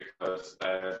plan because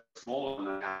they're small and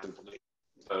they have information.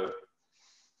 So,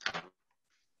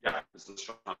 yeah, this is a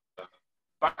short answer.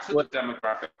 Back to the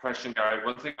demographic question, Gary.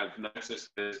 One thing I've noticed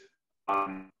is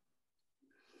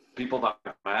people that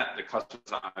I've met, the customers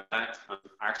that I've met, and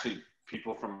actually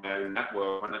people from my own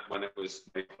network when it was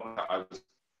I was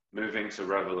moving to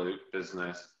Revolut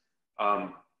Business. A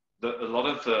lot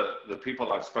of the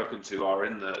people I've spoken to are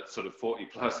in the sort of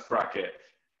 40+ bracket.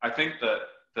 I think that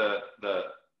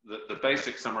the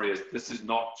basic summary is this is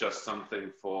not just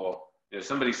something for, you know,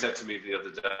 somebody said to me the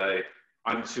other day,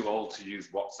 I'm too old to use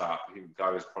WhatsApp. The guy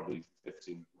was probably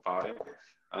 55.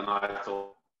 And I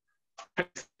thought,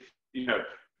 you know,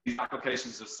 these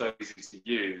applications are so easy to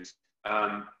use.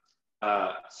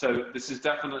 So this is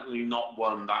definitely not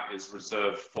one that is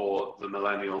reserved for the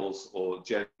millennials or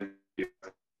Gen Z. It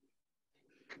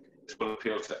will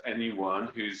appeal to anyone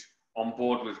who's on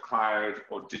board with cloud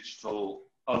or digital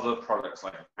other products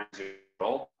like accounting.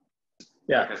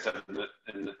 Yeah. Like I said in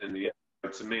the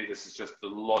to me, this is just the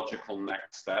logical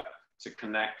next step to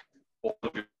connect all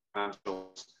of your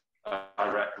financials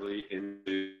directly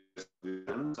into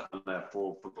systems, and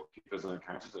therefore for bookkeepers and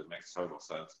accountants, it makes total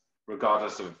sense,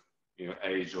 regardless of, you know,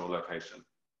 age or location.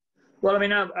 Well, I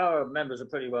mean, our members are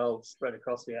pretty well spread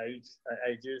across the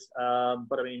ages,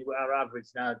 but I mean, our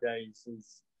average nowadays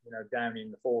is, you know, down in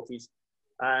the 40s,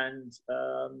 and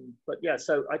but yeah,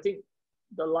 so I think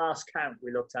the last count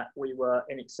we looked at, we were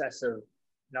in excess of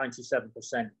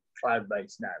 97%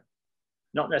 cloud-based now.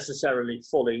 Not necessarily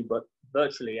fully, but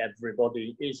virtually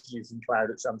everybody is using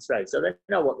cloud at some stage. So they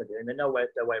know what they're doing. They know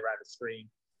their way around a screen.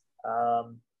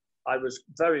 I was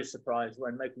very surprised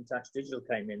when Making Tax Digital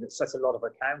came in that such a lot of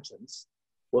accountants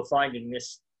were finding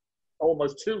this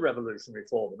almost too revolutionary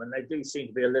for them, and they do seem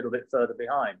to be a little bit further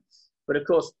behind. But of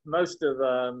course, most of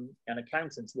an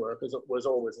accountant's work was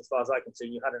always, as far as I can see,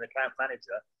 you had an account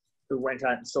manager who went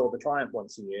out and saw the client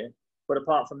once a year. But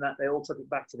apart from that, they all took it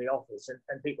back to the office,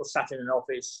 and people sat in an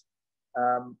office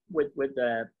with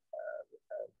their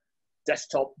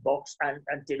desktop box and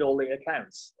did all the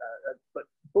accounts. But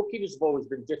bookkeepers have always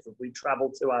been different. We travel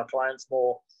to our clients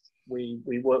more, we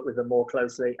work with them more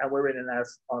closely, and we're in and out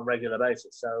on a regular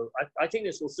basis. So I think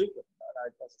this will suit them.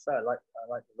 As I say, I like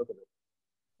the look of it.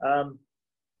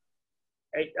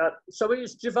 So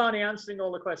is Giovanni answering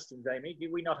all the questions, Amy? Do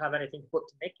we not have anything to put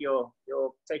to Nick? You're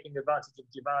taking advantage of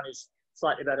Giovanni's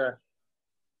slightly better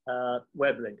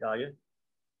web link, are you?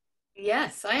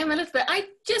 Yes, I am a little bit. I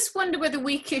just wonder whether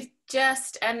we could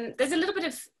just, there's a little bit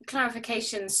of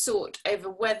clarification sought over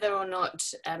whether or not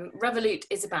Revolut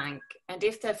is a bank, and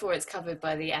if therefore it's covered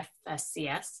by the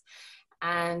FSCS,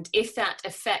 and if that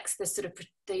affects the sort of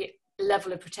the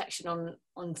level of protection on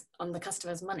the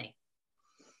customer's money.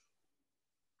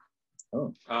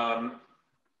 Oh.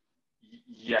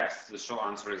 Yes, the short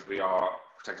answer is we are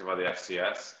protected by the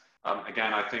FCS.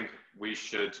 Again, I think we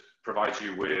should provide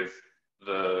you with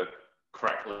the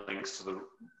correct links to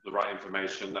the right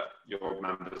information that your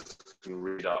members can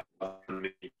read up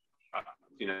and,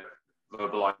 you know,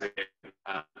 verbalizing it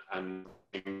and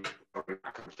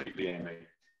completely, Amy.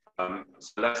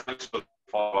 So let's make sure to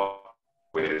follow up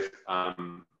with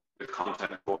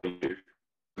content for you to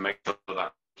make sure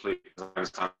that complete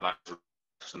understand that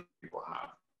people have.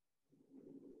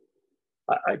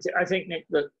 I think, Nick,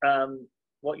 that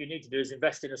what you need to do is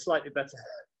invest in a slightly better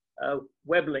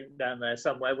web link down there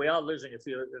somewhere. We are losing a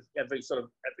few every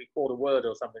quarter word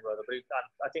or something or other, but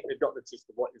I think we've got the gist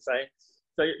of what you're saying.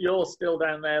 So you're still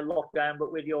down there locked down,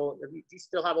 but with do you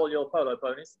still have all your polo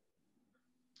ponies?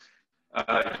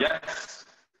 Yes.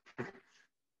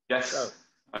 Yes. Oh.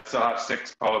 I still have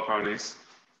 6 polo ponies.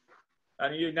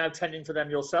 And are you now tending to them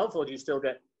yourself, or do you still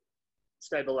get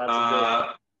stable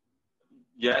lads?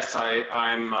 Yes,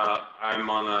 I'm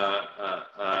on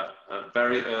a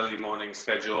very early morning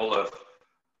schedule of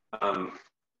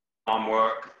farm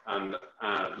work and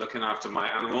looking after my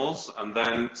animals, and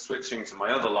then switching to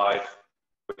my other life,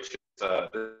 which is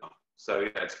so yeah,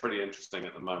 it's pretty interesting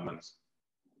at the moment.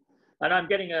 And I'm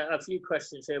getting a few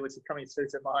questions here which are coming through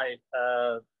to my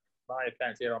my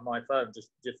account here on my phone,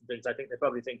 just different things. I think they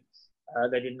probably think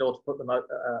they didn't ought to put them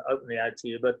openly out to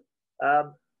you, but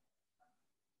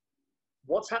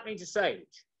what's happening to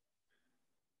Sage?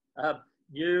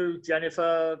 You,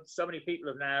 Jennifer, so many people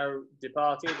have now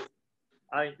departed.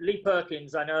 Lee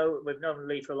Perkins, I know we've known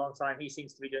Lee for a long time. He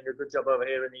seems to be doing a good job over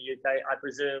here in the UK. I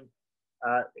presume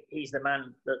he's the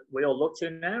man that we all look to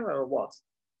now, or what?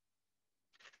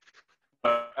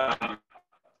 I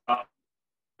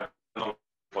don't know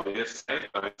what it is,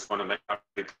 I just want to make that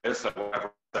clear, so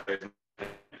whatever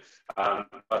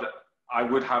but I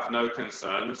would have no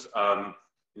concerns.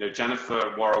 You know,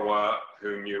 Jennifer Warrawa,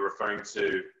 whom you're referring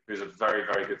to, who's a very,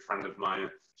 very good friend of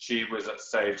mine, she was at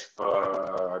Sage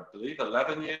for, I believe,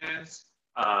 11 years.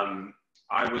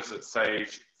 I was at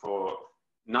Sage for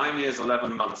 9 years,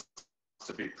 11 months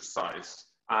to be precise.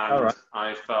 And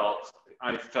I felt,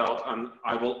 and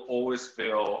I will always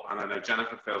feel, and I know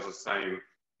Jennifer feels the same,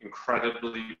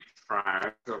 incredibly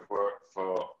proud to have worked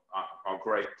for our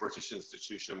great British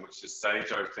institution, which is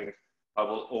Sage. I think I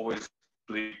will always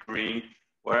bleed green.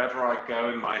 Wherever I go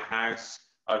in my house,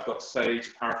 I've got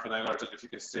Sage paraphernalia. I don't know if you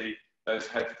can see those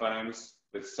headphones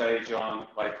with Sage on.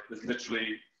 Like, there's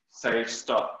literally Sage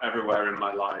stuff everywhere in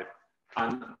my life.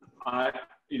 And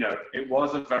you know, it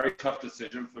was a very tough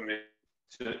decision for me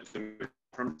to move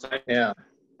from Sage. Yeah.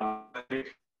 I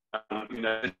think, you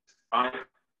know, I'm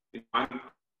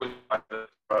with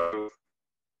both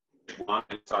one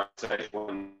inside Sage,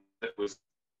 one that was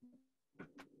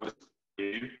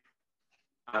new.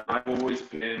 And I've always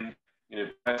been, you know,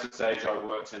 at Sage, I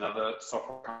worked in other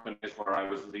software companies where I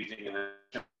was leading an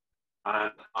engine,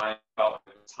 and I felt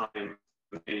at the time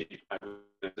for me,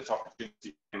 this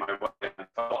opportunity in my way, and I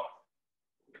felt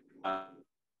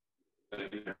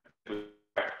you know,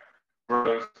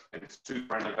 growth,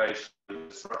 super innovation, and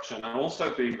disruption, and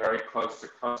also being very close to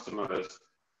customers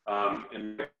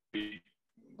in the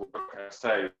work at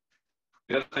Sage.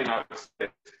 The other thing I would say,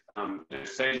 you know,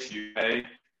 Sage UK,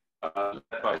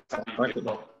 led by Sam,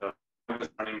 I was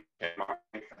running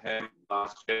marketing for him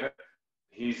last year.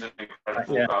 He's an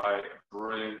incredible guy,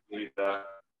 brilliant leader.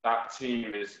 That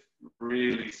team is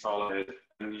really solid,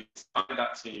 and inside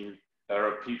that team, there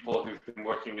are people who've been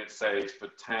working at Sage for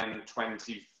 10,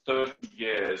 20, 30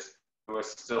 years who are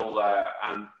still there.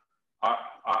 And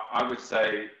I would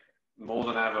say more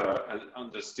than ever,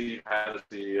 under Steve Hare,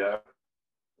 the CEO,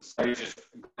 Sage's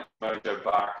mojo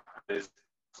back is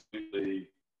absolutely,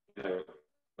 you know,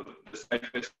 the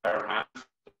safest pair of hands,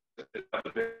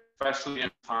 especially in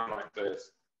a time like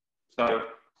this. So,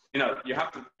 you know, you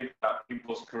have to think that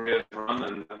people's careers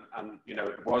run, and you know,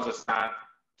 it was a sad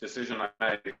decision I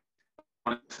made. I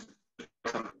wanted to do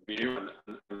something for you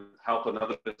and help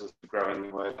another business to grow in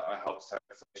the way that I helped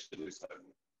Sage to do so.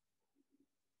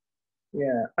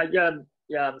 Yeah,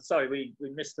 I'm sorry we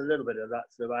missed a little bit of that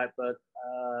throughout, but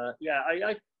yeah,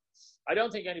 I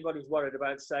don't think anybody's worried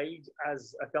about Sage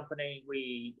as a company.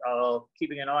 We are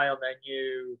keeping an eye on their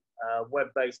new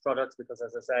web-based products because,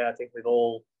 as I say, I think we've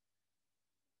all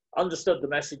understood the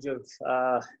message of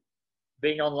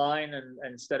being online, and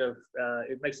instead of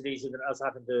it makes it easier than us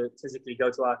having to physically go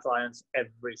to our clients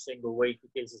every single week.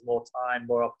 It gives us more time,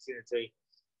 more opportunity,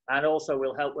 and also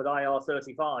will help with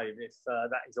IR35 if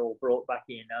that is all brought back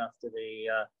in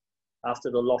after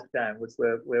the lockdown, which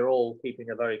we're all keeping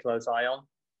a very close eye on.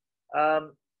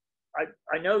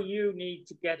 I know you need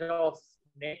to get off,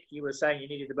 Nick. You were saying you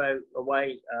needed about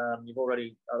away. You've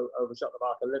already overshot the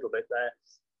mark a little bit there.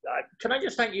 Can I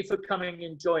just thank you for coming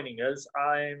and joining us?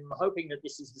 I'm hoping that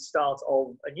this is the start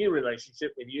of a new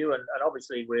relationship with you and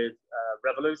obviously with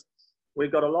Revolut.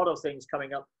 We've got a lot of things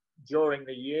coming up during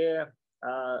the year.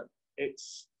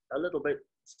 It's a little bit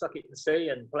suck it and see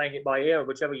and playing it by ear,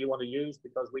 whichever you want to use,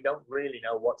 because we don't really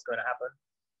know what's going to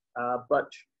happen. But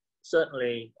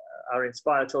certainly our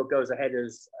Inspire Tour goes ahead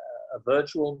as a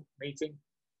virtual meeting,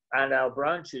 and our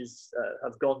branches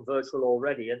have gone virtual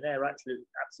already, and they're actually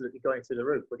absolutely going through the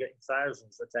roof. We're getting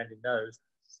thousands attending those.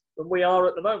 And we are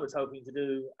at the moment hoping to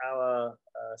do our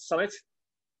summit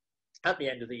at the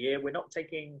end of the year. We're not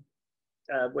taking,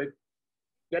 we're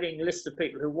getting lists of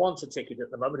people who want a ticket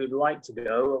at the moment, who'd like to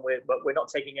go, and but we're not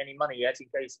taking any money yet in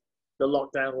case the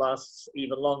lockdown lasts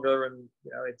even longer, and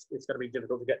you know it's going to be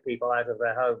difficult to get people out of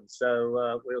their homes.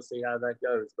 So we'll see how that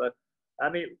goes. But I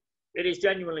mean, it is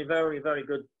genuinely very, very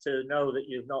good to know that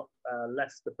you've not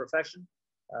left the profession.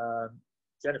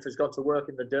 Jennifer's gone to work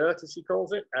in the dirt, as she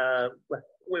calls it.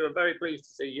 We were very pleased to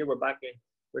see you were back in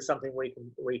with something we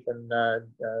can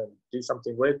do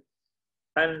something with,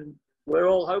 and we're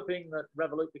all hoping that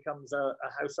Revolut becomes a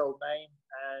household name,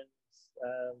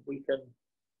 and we can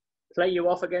play you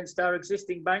off against our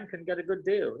existing bank and get a good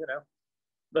deal, you know.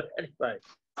 But anyway,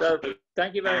 so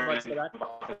thank you very much for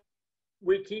that.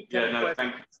 We keep getting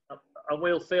questions, and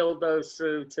we'll field those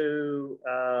through to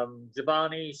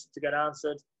Giovanni to get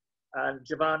answered. And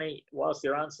Giovanni, whilst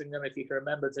you're answering them, if you can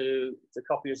remember to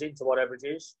copy us into whatever it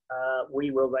is, we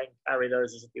will then carry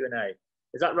those as a Q&A.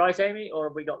 Is that right, Amy, or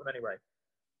have we got them anyway?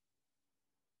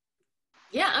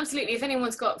 Yeah, absolutely. If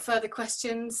anyone's got further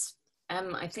questions,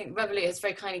 I think Revolut has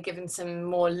very kindly given some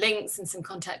more links and some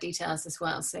contact details as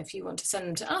well. So if you want to send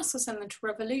them to us or send them to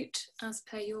Revolut as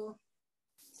per your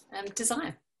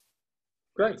desire.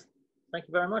 Great. Thank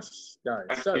you very much, guys.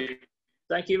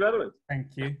 Thank you, Revolut.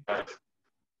 Thank you.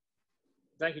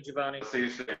 Thank you, Giovanni. See you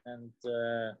soon. And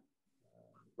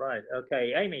right,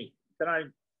 okay, Amy, can I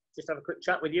just have a quick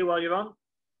chat with you while you're on?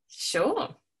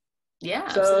 Sure. Yeah,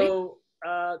 so, absolutely.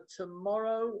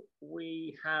 tomorrow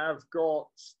we have got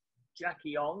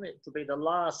Jackie on. It will be the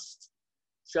last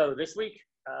show this week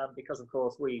because, of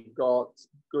course, we've got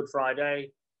Good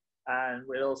Friday, and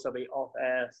we'll also be off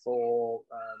air for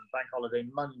Bank Holiday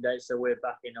Monday, so we're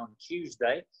back in on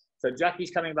Tuesday. So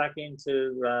Jackie's coming back in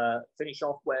to finish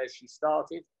off where she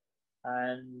started,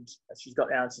 and she's got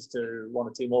the answers to one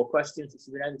or two more questions that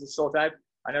she's been able to sort out.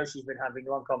 I know she's been having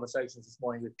long conversations this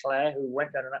morning with Claire, who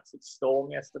went down an absolute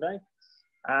storm yesterday,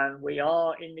 and we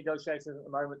are in negotiations at the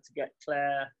moment to get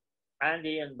Claire and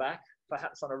Ian back,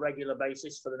 perhaps on a regular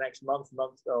basis for the next month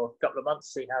or a couple of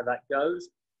months, see how that goes,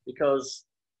 because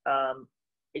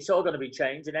it's all going to be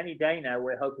changed. And any day now,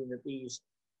 we're hoping that these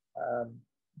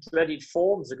dreaded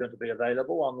forms are going to be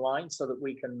available online so that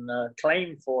we can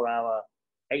claim for our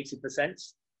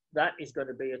 80%. That is going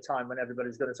to be a time when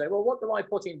everybody's going to say, well, what do I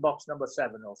put in box number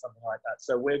 7 or something like that?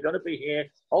 So we're going to be here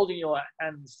holding your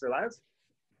hands throughout.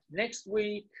 Next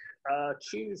week,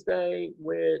 Tuesday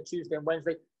and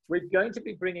Wednesday, we're going to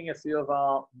be bringing a few of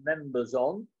our members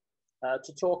on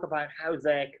to talk about how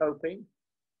they're coping.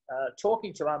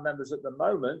 Talking to our members at the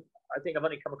moment, I think I've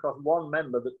only come across one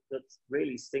member that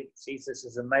really sees this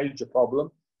as a major problem,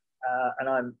 and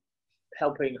I'm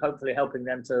hopefully helping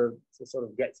them to sort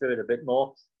of get through it a bit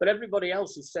more. But everybody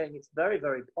else is saying it's very,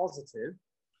 very positive.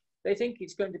 They think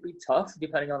it's going to be tough,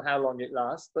 depending on how long it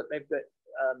lasts, but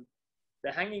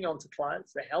they're hanging on to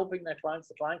clients, they're helping their clients,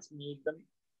 the clients need them.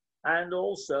 And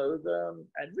also,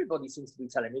 everybody seems to be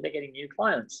telling me they're getting new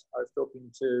clients. I was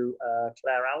talking to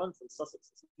Claire Allen from Sussex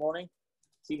this morning.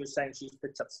 She was saying she's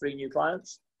picked up 3 new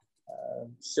clients.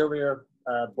 Sylvia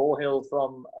Borhill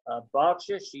from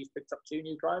Berkshire, she's picked up 2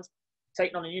 new clients.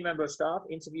 Taken on a new member of staff,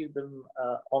 interviewed them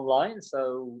online,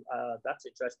 so that's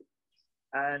interesting.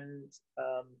 And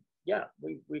yeah,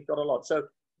 we've got a lot. So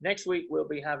next week we'll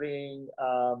be having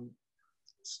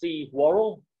Steve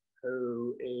Worrell,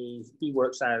 he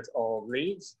works out of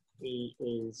Leeds. He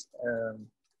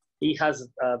has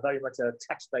very much a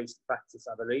tax-based practice,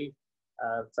 I believe,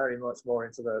 very much more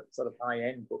into the sort of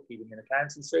high-end bookkeeping and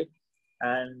accountancy.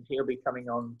 And he'll be coming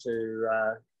on to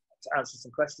answer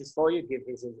some questions for you, give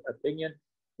his opinion.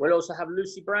 We'll also have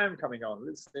Lucy Brown coming on.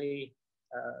 Lucy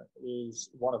is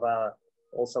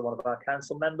also one of our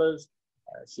council members.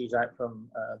 She's out from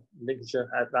Lincolnshire,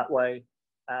 out that way.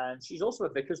 And she's also a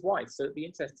vicar's wife, so it'd be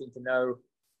interesting to know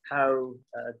how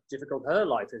difficult her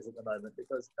life is at the moment,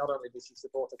 because not only does she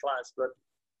support her clients, but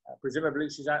presumably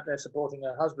she's out there supporting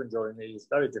her husband during these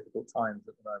very difficult times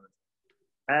at the moment.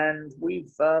 And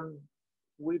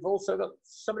we've also got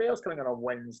somebody else coming on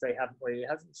Wednesday, haven't we?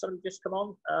 Hasn't somebody just come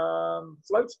on?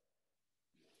 Float?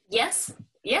 Yes,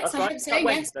 That's I right. hope so, yes.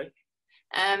 Wednesday.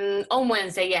 On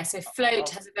Wednesday, yes. So Float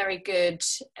has a very good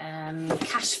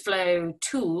cash flow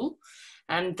tool,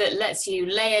 and that lets you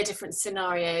layer different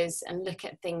scenarios and look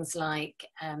at things like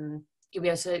you'll be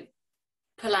able to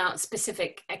pull out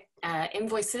specific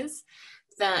invoices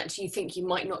that you think you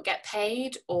might not get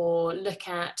paid, or look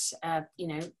at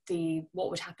what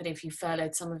would happen if you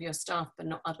furloughed some of your staff but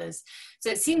not others. So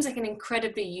it seems like an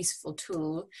incredibly useful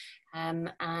tool,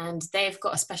 and they've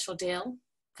got a special deal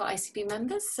for ICB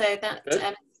members, so that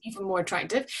even more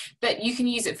attractive. But you can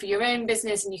use it for your own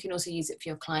business, and you can also use it for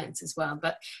your clients as well.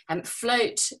 But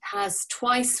Float has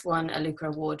twice won a Luca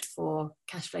Award for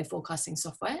cash flow forecasting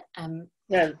software.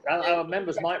 Yeah, our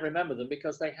members might remember them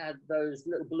because they had those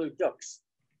little blue ducks,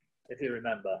 if you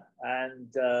remember.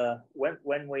 And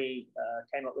when we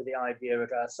came up with the idea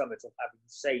at our summit of having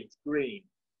sage green,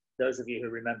 those of you who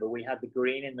remember, we had the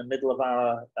green in the middle of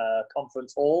our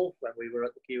conference hall when we were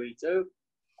at the QE2.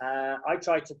 I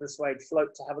tried to persuade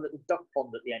Float to have a little duck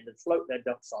pond at the end and float their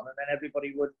ducks on, and then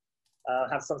everybody would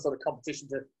have some sort of competition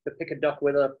to pick a duck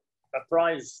with a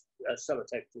prize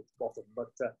sellotape to the bottom.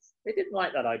 But they didn't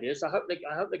like that idea, so I hope they're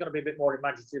going to be a bit more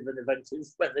imaginative and inventive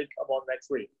when they come on next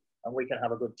week, and we can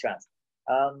have a good chat.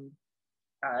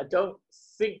 I don't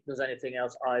think there's anything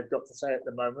else I've got to say at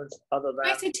the moment, other than...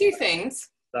 Can I say 2 things?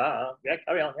 Yeah,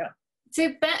 carry on, yeah. So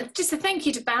just a thank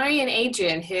you to Barry and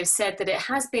Adrian, who have said that it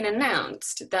has been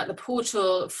announced that the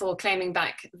portal for claiming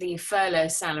back the furlough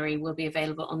salary will be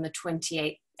available on the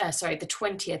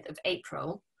 20th of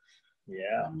April.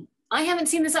 Yeah. I haven't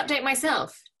seen this update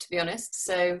myself, to be honest,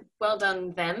 so well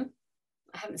done them.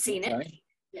 I haven't seen it.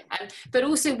 But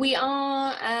also we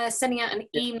are sending out an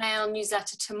email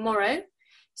newsletter tomorrow,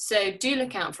 so do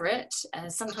look out for it.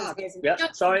 Sometimes it goes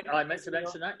in sorry, I meant to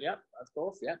mention that. Yeah, of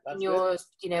course. Yeah, that's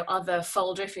in your other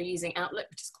folder if you're using Outlook,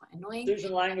 which is quite annoying.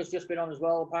 Susan Lang has just been on as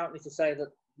well, apparently, to say that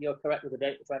you're correct with the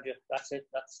date, the 20th. That's it.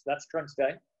 That's crunch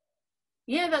day.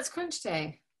 Yeah, that's crunch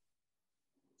day.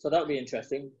 So that'll be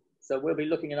interesting. So we'll be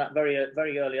looking at that very,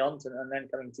 very early on and then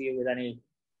coming to you with any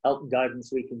help and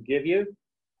guidance we can give you.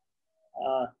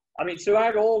 I mean,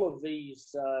 throughout all of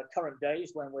these current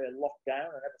days when we're locked down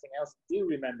and everything else, do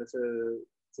remember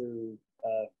to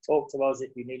talk to us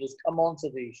if you need us. Come on to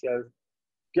these shows.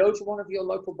 Go to one of your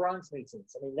local branch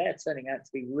meetings. I mean, they're turning out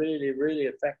to be really, really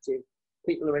effective.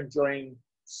 People are enjoying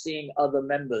seeing other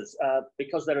members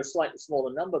because they're a slightly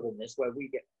smaller number than this, where we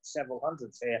get several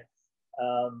hundreds here.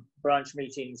 Branch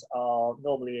meetings are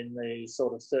normally in the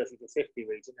sort of 30 to 50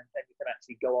 region, and then you can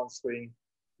actually go on screen,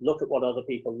 look at what other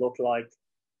people look like,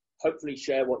 hopefully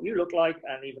share what you look like,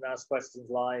 and even ask questions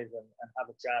live and have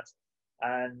a chat.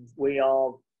 And we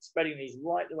are spreading these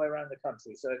right the way around the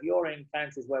country. So if you're in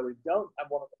counties where we don't have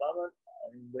one at the moment,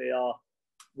 and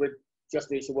we're just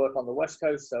doing some work on the West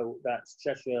Coast, so that's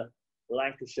Cheshire,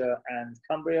 Lancashire, and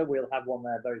Cumbria. We'll have one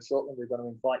there very shortly. We're going to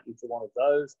invite you to one of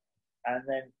those. And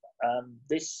then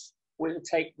we'll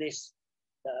take this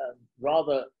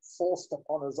rather forced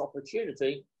upon us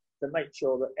opportunity to make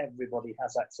sure that everybody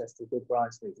has access to a good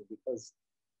branch meeting, because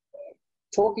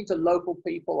talking to local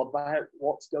people about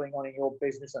what's going on in your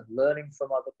business and learning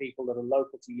from other people that are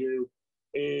local to you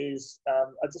is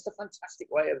just a fantastic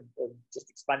way of just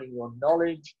expanding your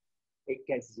knowledge. It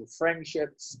gives you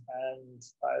friendships, and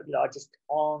I just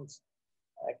can't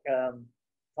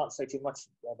say too much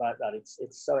about that. It's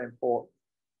so important.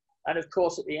 And of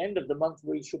course, at the end of the month,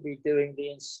 we should be doing the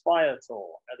Inspire Tour.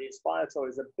 Now, the Inspire Tour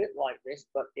is a bit like this,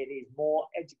 but it is more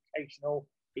educational.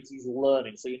 It is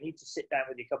learning. So you need to sit down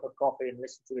with your cup of coffee and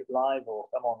listen to it live or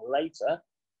come on later.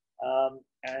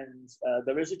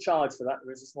 There is a charge for that.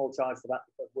 There is a small charge for that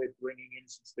because we're bringing in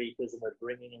some speakers and we're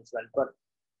bringing in some, but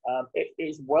it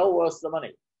is well worth the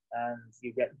money, and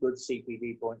you get good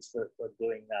CPD points for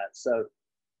doing that. So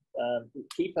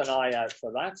keep an eye out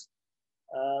for that.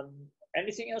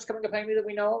 Anything else coming up, Amy, that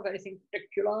we know of? Anything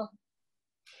particular?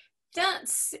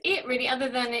 That's it, really, other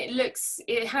than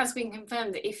it has been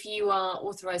confirmed that if you are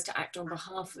authorised to act on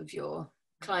behalf of your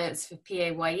clients for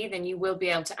PAYE, then you will be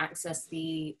able to access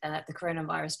the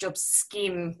Coronavirus Jobs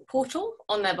Scheme portal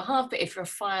on their behalf. But if you're a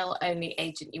file-only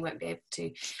agent, you won't be able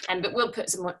to. But we'll put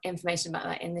some more information about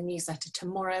that in the newsletter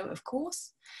tomorrow, of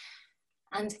course.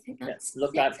 And I think that's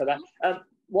look out for that.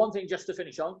 One thing just to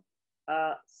finish on.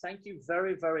 Thank you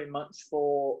very, very much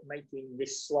for making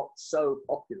this slot so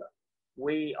popular.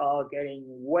 We are getting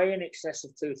way in excess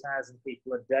of 2,000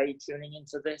 people a day tuning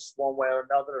into this one way or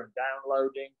another and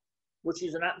downloading, which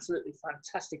is an absolutely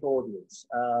fantastic audience.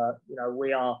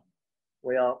 We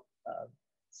are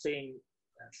seeing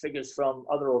figures from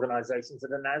other organizations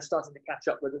that are now starting to catch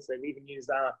up with us. They've even used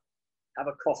our have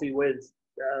a coffee with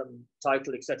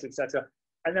title, etc.,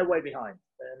 and they're way behind.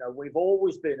 We've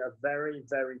always been a very,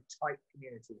 very tight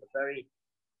community, a very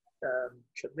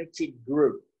committed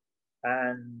group.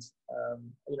 And,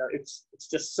 it's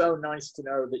just so nice to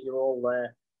know that you're all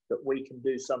there, that we can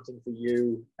do something for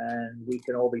you and we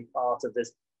can all be part of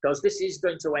this, because this is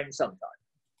going to end sometime.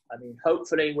 I mean,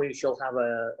 hopefully we shall have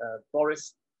a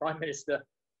Boris, Prime Minister,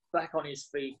 back on his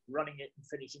feet, running it and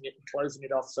finishing it and closing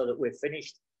it off so that we're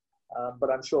finished. But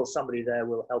I'm sure somebody there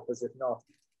will help us if not,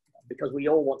 because we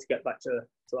all want to get back to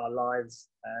our lives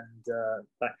and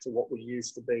back to what we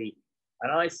used to be.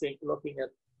 And I think looking at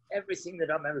everything that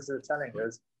our members are telling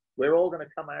us, we're all going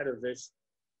to come out of this.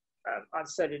 I've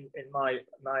said in my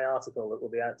article that will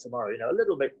be out tomorrow, a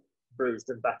little bit bruised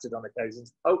and battered on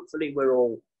occasions. Hopefully we're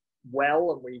all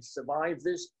well and we've survived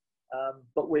this,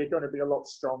 but we're going to be a lot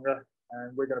stronger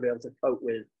and we're going to be able to cope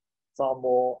with far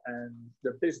more, and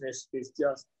the business is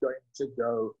just going to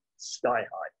go sky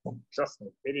high. Trust me,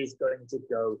 it is going to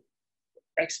go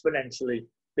exponentially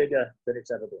bigger than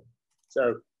it's ever been.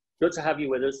 So good to have you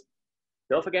with us.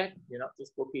 Don't forget, you're not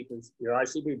just bookkeepers, you're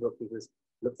ICB bookkeepers.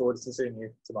 Look forward to seeing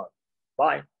you tomorrow.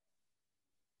 Bye.